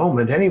value at the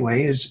moment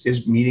anyway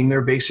is meeting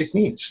their basic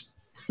needs.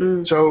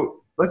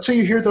 So let's say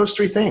you hear those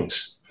three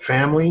things: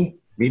 family,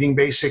 meeting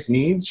basic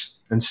needs,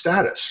 and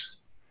status.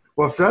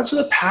 Well, if those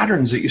are the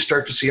patterns that you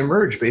start to see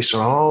emerge based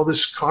on all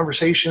these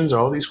conversations,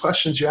 all these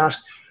questions you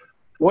ask,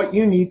 what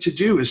you need to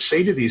do is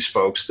say to these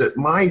folks that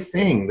my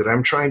thing that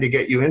I'm trying to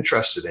get you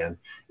interested in,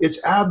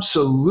 it's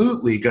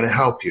absolutely going to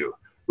help you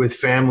with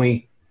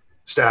family,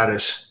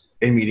 status,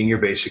 and meeting your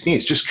basic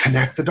needs. Just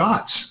connect the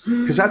dots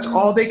because that's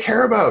all they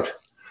care about.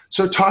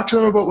 So talk to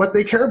them about what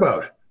they care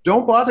about.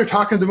 Don't bother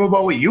talking to them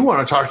about what you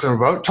want to talk to them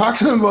about. Talk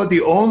to them about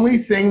the only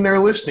thing they're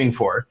listening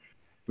for,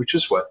 which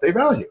is what they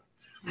value.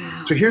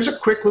 Wow. So here's a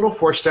quick little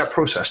 4-step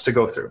process to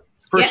go through.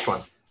 First one.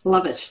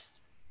 Love it.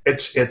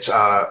 It's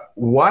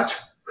what,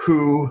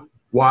 who,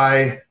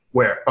 why,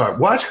 Where,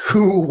 what,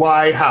 who,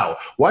 why, how.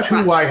 What, who,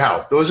 Right. why,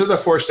 how. Those are the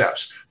 4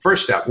 steps.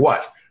 First step,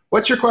 what?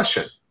 What's your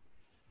question?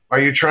 Are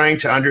you trying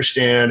to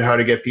understand how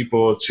to get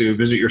people to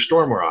visit your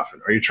store more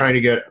often? Are you trying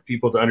to get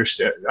people to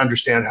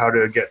understand how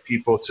to get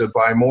people to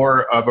buy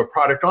more of a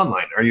product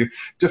online?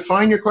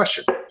 Define your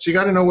question. So you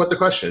got to know what the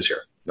question is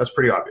here. That's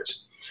pretty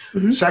obvious.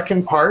 Mm-hmm.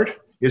 Second part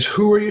is,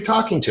 who are you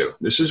talking to?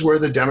 This is where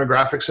the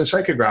demographics and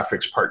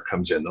psychographics part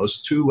comes in, those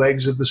 2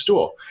 legs of the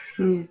stool.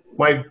 Mm.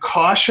 My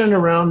caution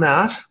around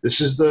that, this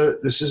is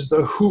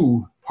the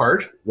who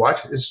part.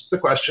 What is the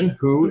question?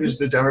 Who is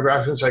the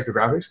demographics and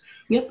psychographics?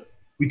 Yep.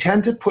 We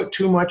tend to put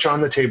too much on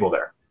the table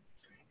there.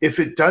 If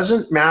it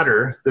doesn't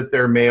matter that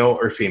they're male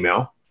or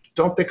female,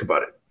 don't think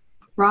about it.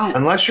 Right.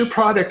 Unless your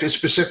product is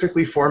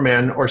specifically for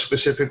men or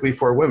specifically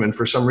for women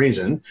for some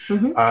reason,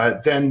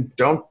 then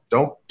don't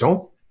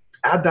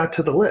add that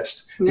to the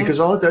list, because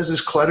all it does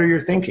is clutter your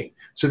thinking.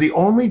 So the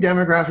only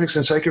demographics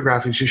and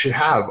psychographics you should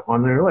have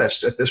on their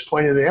list at this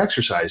point of the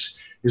exercise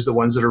is the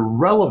ones that are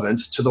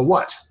relevant to the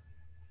what.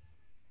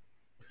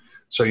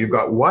 So you've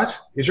got what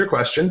is your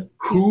question,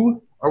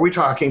 who are we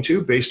talking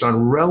to based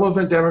on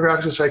relevant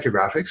demographics and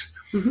psychographics.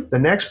 The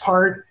next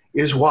part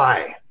is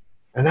why.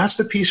 And that's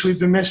the piece we've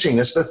been missing.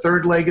 That's the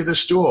 3rd leg of the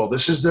stool.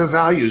 This is the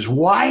values.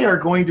 Why are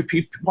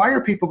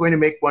people going to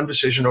make one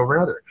decision over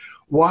another?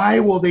 Why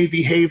will they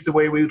behave the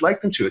way we would like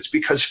them to? It's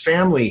because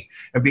family,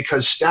 and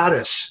because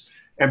status,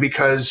 and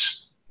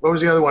because, what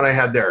was the other one I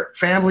had there?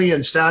 Family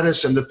and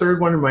status, and the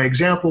third one in my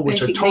example,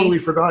 which I've totally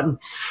forgotten.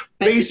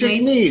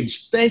 Basic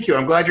needs. Thank you.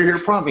 I'm glad you're here to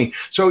prompt me.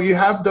 So you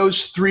have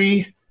those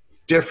 3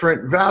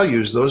 different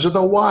values. Those are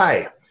the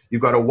why.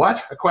 You've got a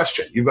what, a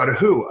question. You've got a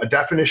who, a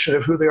definition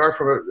of who they are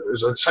from a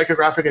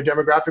psychographic and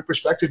demographic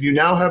perspective. You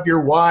now have your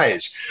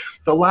whys.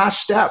 The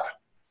last step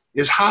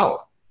is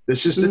how.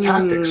 This is the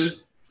tactics.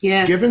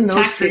 Yes, given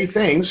those tactics. 3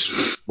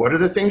 things, what are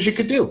the things you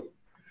could do?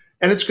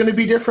 And it's going to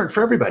be different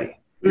for everybody.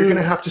 You're going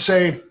to have to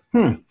say,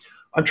 I'm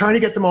trying to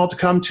get them all to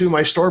come to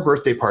my store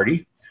birthday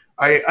party.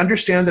 I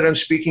understand that I'm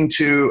speaking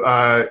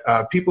to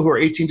people who are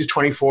 18 to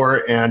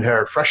 24 and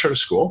are fresh out of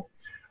school.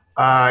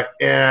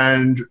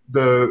 And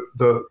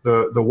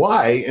the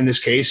why in this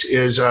case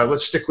is,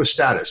 let's stick with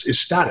status, is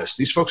status.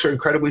 These folks are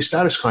incredibly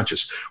status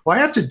conscious. Well, I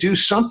have to do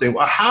something.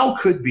 Well, how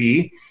could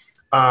be,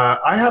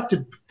 I have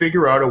to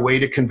figure out a way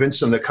to convince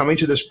them that coming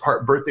to this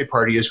birthday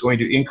party is going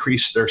to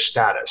increase their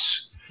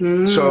status.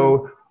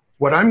 So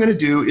what I'm going to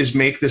do is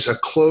make this a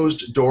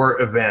closed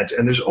door event,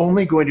 and there's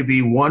only going to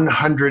be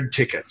 100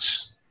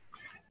 tickets.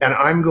 And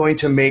I'm going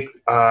to make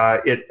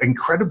it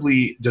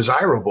incredibly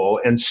desirable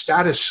and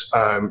status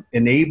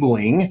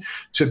enabling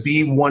to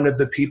be one of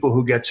the people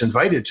who gets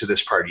invited to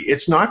this party.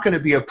 It's not going to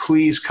be a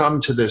please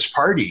come to this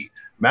party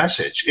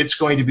message. It's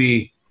going to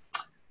be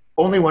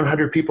only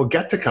 100 people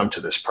get to come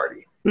to this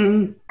party.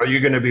 Are you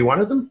going to be one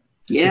of them?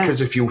 Yeah.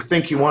 Because if you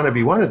think you want to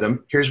be one of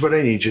them, here's what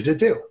I need you to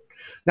do.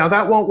 Now,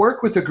 that won't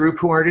work with a group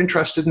who aren't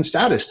interested in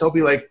status. They'll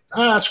be like,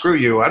 screw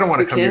you. I don't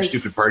want to come to your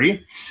stupid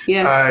party.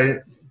 Yeah.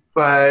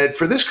 But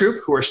for this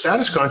group who are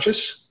status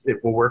conscious,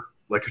 it will work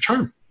like a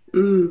charm.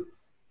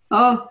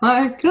 Oh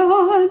my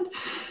God.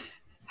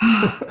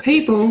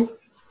 People,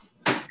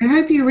 I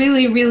hope you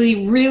really,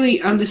 really,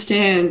 really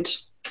understand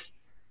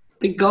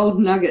the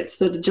gold nuggets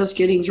that are just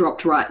getting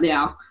dropped right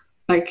now.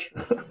 Like,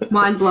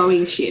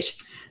 mind-blowing shit.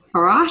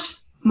 All right?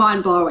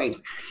 Mind-blowing.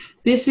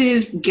 This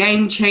is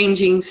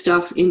game-changing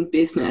stuff in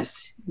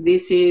business.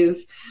 This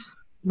is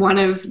one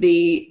of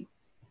the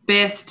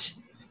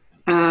best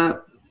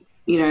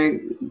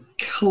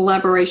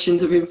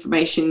collaborations of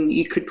information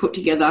you could put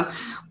together.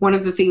 One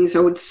of the things I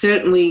would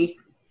certainly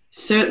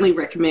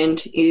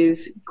recommend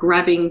is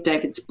grabbing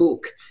David's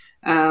book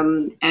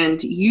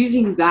and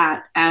using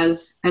that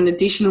as an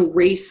additional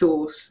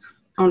resource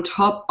on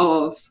top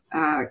of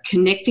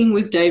connecting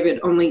with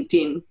David on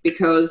LinkedIn,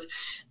 because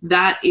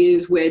that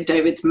is where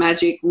David's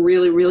magic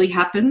really, really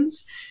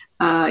happens.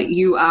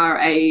 You are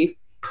a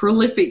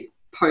prolific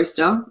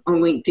poster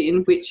on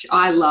LinkedIn, which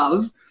I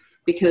love,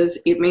 because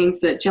it means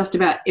that just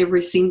about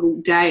every single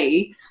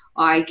day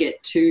I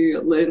get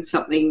to learn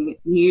something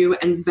new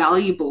and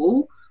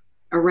valuable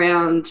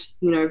around,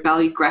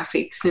 value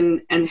graphics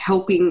and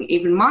helping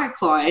even my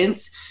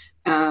clients,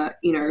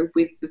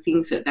 with the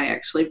things that they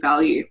actually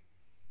value.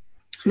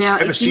 Now, I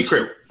have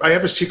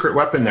a secret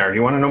weapon there. Do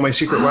you want to know my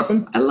secret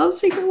weapon? I love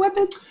secret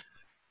weapons.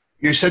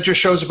 You said your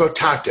show's about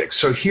tactics.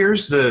 So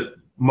here's the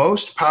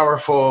most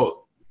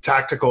powerful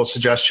tactical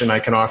suggestion I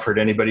can offer to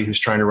anybody who's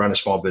trying to run a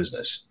small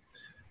business.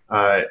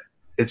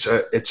 It's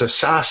a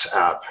SaaS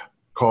app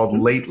called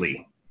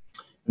Lately,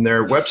 and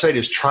their website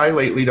is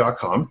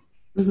trylately.com.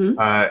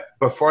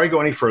 Before I go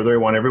any further, I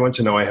want everyone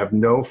to know I have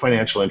no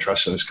financial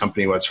interest in this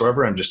company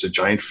whatsoever. I'm just a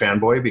giant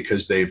fanboy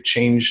because they've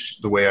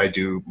changed the way I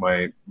do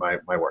my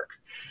work.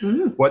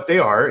 What they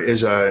are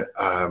is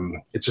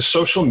it's a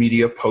social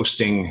media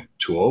posting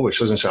tool, which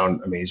doesn't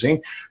sound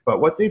amazing, but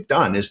what they've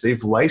done is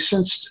they've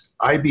licensed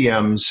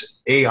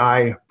IBM's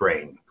AI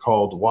brain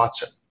called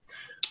Watson.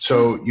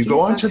 So you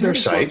go onto their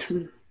site.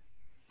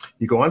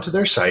 You go onto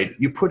their site,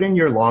 you put in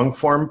your long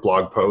form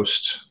blog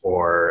post,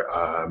 or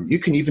you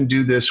can even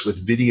do this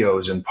with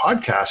videos and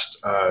podcast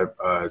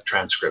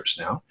transcripts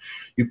now.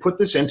 You put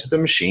this into the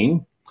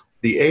machine,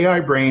 the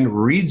AI brain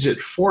reads it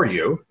for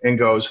you and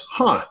goes,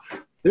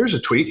 there's a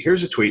tweet,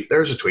 here's a tweet,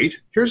 there's a tweet,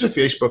 here's a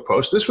Facebook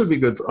post, this would be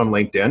good on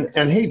LinkedIn,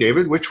 and hey,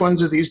 David, which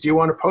ones of these do you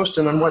want to post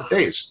and on what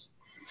days?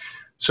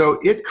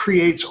 So it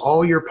creates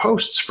all your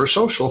posts for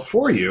social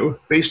for you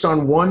based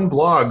on one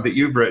blog that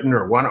you've written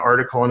or one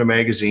article in a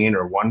magazine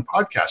or one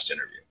podcast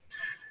interview.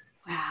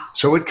 Wow.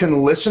 So it can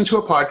listen to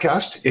a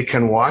podcast, it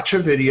can watch a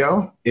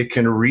video, it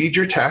can read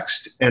your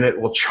text, and it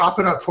will chop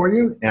it up for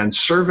you and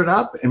serve it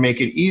up and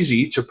make it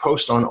easy to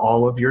post on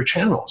all of your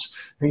channels.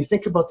 And you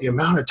think about the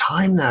amount of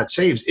time that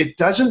saves. It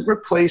doesn't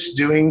replace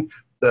doing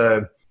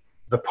the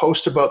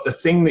post about the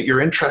thing that you're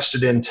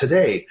interested in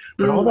today,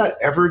 but all that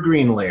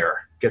evergreen layer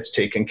gets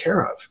taken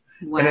care of.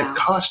 Wow. And it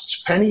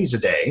costs pennies a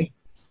day,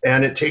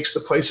 and it takes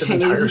the place of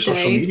Pennies entire a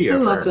social day. media I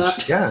love firms.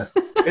 that. Yeah,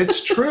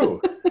 it's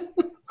true.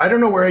 I don't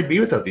know where I'd be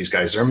without these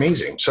guys. They're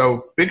amazing.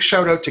 So big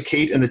shout out to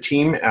Kate and the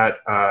team at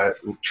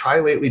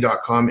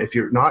trylately.com. If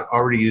you're not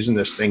already using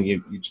this thing,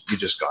 you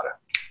just got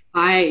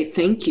it.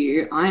 Thank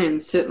you. I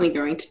am certainly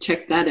going to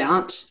check that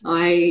out.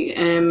 I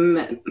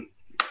am,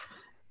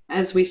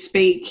 as we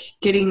speak,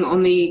 getting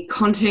on the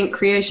content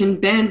creation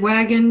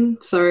bandwagon.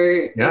 So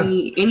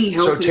any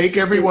help. So take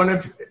every one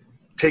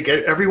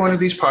of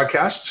these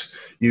podcasts.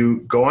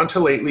 You go onto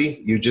Lately,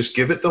 you just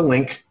give it the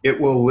link.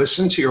 It will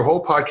listen to your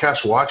whole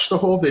podcast, watch the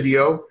whole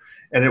video,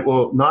 and it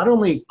will not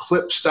only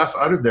clip stuff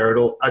out of there,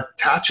 it'll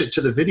attach it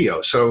to the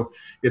video. So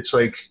it's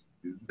like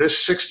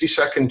this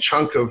 60-second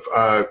chunk of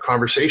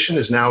conversation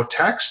is now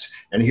text,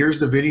 and here's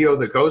the video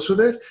that goes with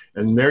it,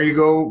 and there you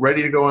go,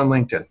 ready to go on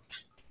LinkedIn.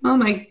 Oh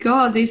my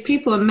God, these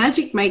people are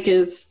magic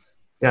makers.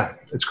 Yeah,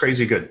 it's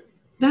crazy good.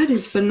 That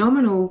is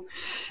phenomenal.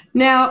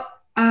 Now,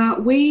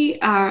 we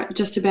are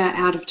just about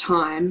out of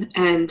time,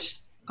 and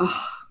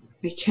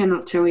I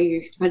cannot tell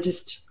you.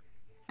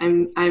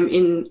 I'm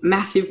in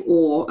massive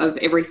awe of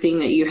everything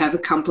that you have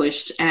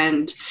accomplished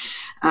and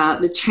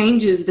the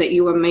changes that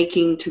you are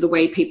making to the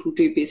way people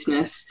do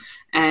business.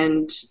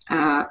 And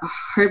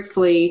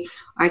hopefully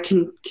I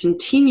can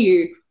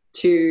continue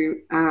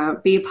to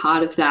be a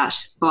part of that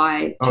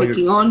by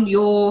taking on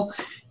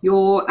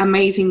your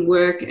amazing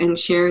work and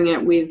sharing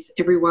it with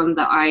everyone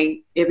that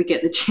I ever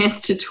get the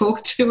chance to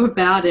talk to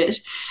about it.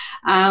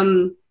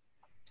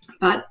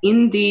 But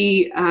in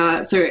the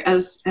so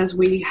as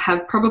we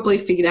have probably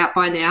figured out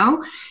by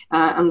now,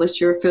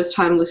 unless you're a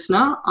first-time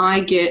listener,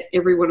 I get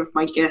every one of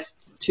my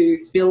guests to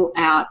fill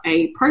out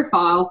a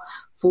profile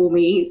for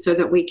me so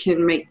that we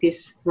can make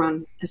this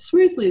run as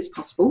smoothly as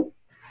possible.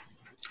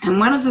 And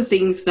one of the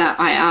things that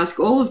I ask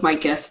all of my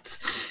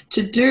guests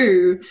to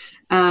do,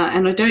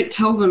 and I don't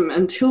tell them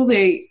until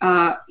they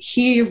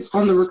hear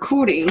on the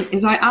recording,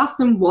 is I ask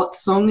them what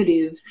song it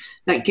is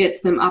that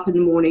gets them up in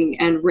the morning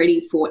and ready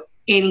for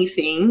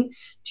anything.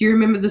 Do you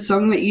remember the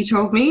song that you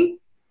told me?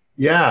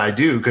 Yeah, I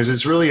do, because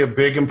it's really a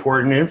big,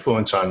 important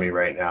influence on me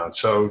right now.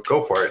 So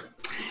go for it.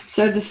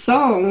 So the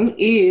song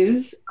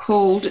is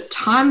called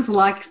Times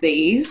Like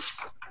These,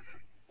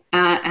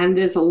 and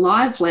there's a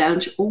Live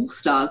Lounge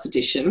All-Stars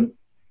edition.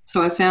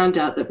 So I found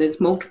out that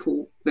there's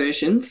multiple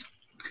versions.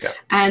 Yeah.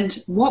 And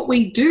what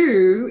we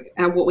do,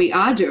 and what we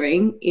are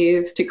doing,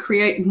 is to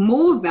create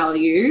more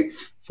value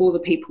for the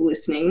people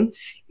listening,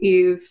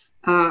 is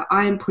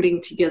I am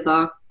putting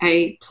together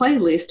a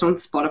playlist on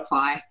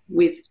Spotify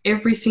with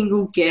every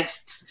single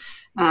guest's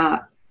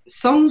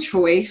song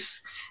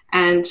choice.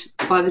 And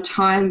by the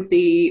time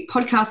the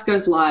podcast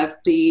goes live,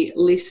 the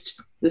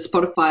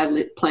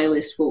Spotify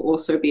playlist will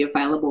also be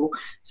available.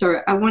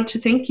 So I want to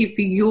thank you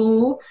for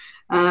your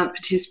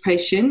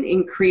participation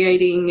in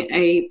creating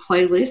a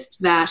playlist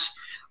that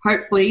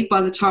hopefully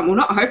by the time, well,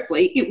 not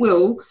hopefully, it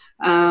will,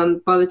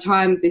 by the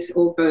time this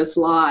all goes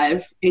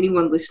live,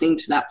 anyone listening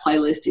to that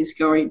playlist is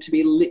going to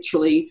be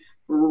literally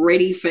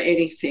ready for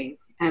anything.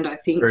 And I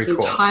think in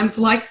times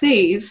like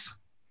these,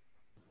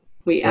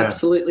 we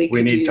absolutely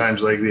could need use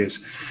times like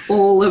these.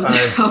 All of the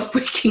help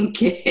we can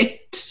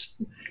get.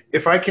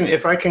 If I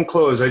can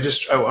close,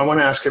 I want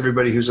to ask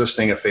everybody who's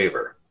listening a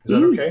favor. Is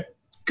that okay?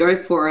 Go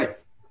for it.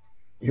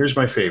 Here's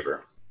my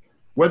favor.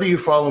 Whether you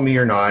follow me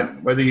or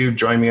not, whether you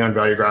join me on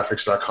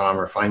valuegraphics.com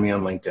or find me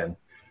on LinkedIn,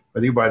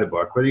 whether you buy the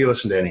book, whether you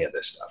listen to any of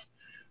this stuff,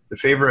 the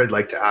favor I'd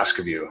like to ask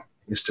of you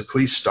is to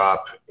please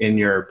stop in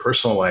your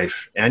personal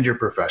life and your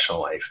professional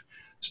life.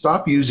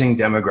 Stop using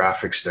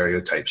demographic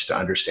stereotypes to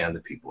understand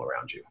the people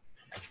around you.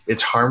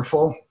 It's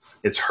harmful.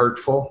 It's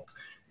hurtful.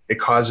 It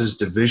causes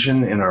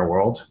division in our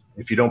world.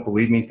 If you don't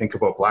believe me, think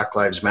about Black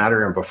Lives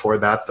Matter, and before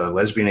that, the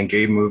lesbian and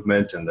gay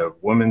movement and the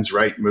women's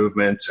right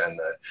movements and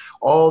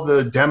all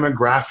the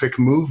demographic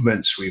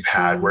movements we've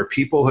had where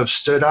people have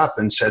stood up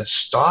and said,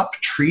 stop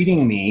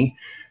treating me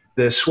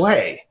this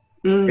way.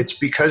 It's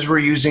because we're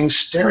using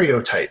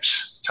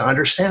stereotypes to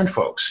understand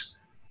folks.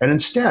 And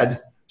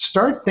instead,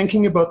 start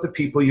thinking about the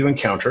people you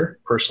encounter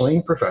personally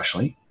and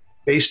professionally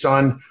based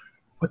on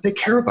what they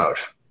care about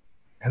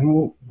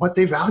and what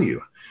they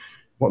value.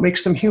 what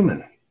makes them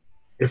human.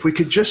 If we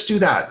could just do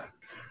that,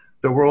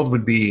 the world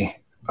would be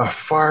a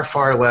far,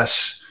 far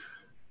less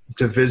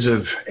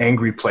divisive,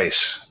 angry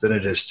place than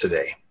it is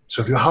today.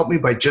 So if you help me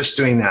by just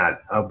doing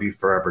that, I'll be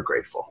forever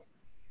grateful.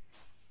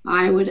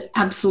 I would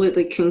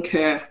absolutely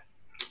concur.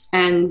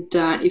 And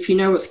if you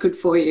know what's good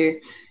for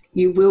you,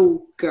 you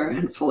will go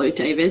and follow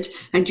David,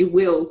 and you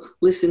will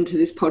listen to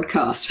this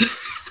podcast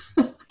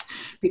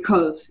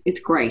because it's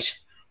great,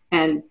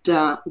 and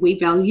we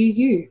value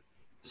you.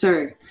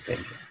 So, thank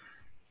you.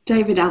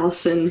 David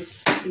Allison,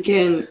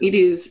 again, it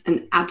is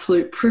an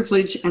absolute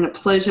privilege and a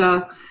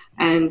pleasure,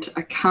 and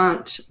I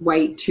can't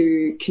wait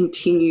to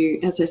continue,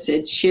 as I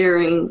said,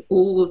 sharing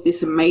all of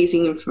this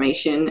amazing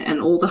information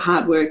and all the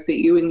hard work that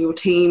you and your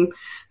team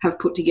have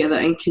put together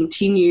and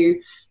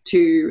continue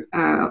to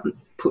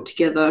put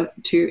together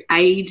to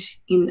aid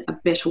in a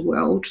better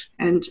world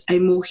and a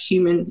more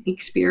human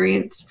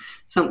experience,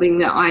 something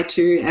that I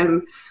too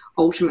am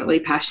ultimately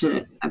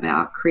passionate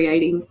about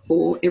creating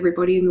for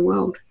everybody in the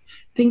world.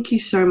 Thank you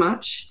so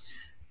much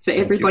for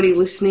everybody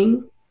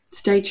listening.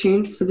 Stay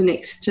tuned for the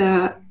next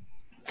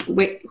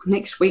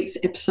week's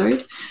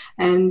episode,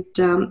 and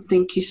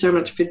thank you so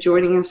much for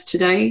joining us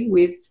today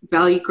with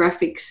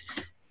Valuegraphics,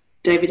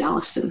 David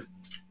Allison.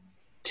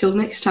 Till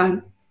next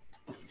time.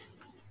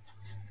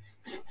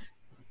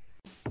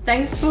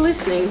 Thanks for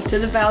listening to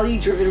the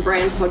Value Driven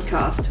Brand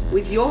Podcast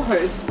with your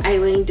host,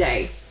 Aileen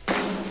Day.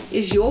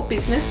 Is your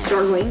business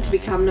struggling to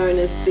become known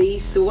as the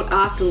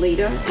sought-after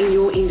leader in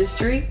your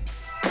industry?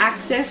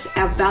 Access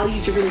our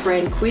Value Driven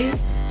Brand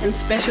Quiz and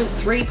special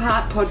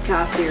 3-part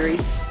podcast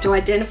series to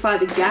identify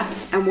the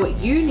gaps and what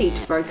you need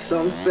to focus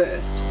on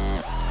first.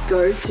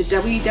 Go to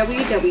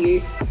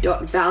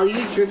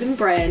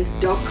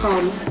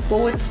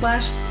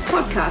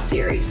www.valuedrivenbrand.com/podcast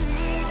series.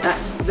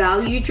 That's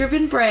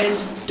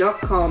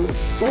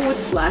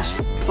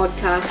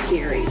valuedrivenbrand.com/podcast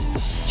series.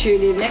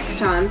 Tune in next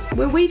time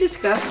where we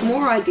discuss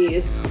more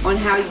ideas on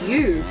how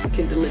you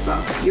can deliver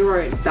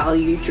your own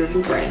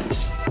value-driven brand.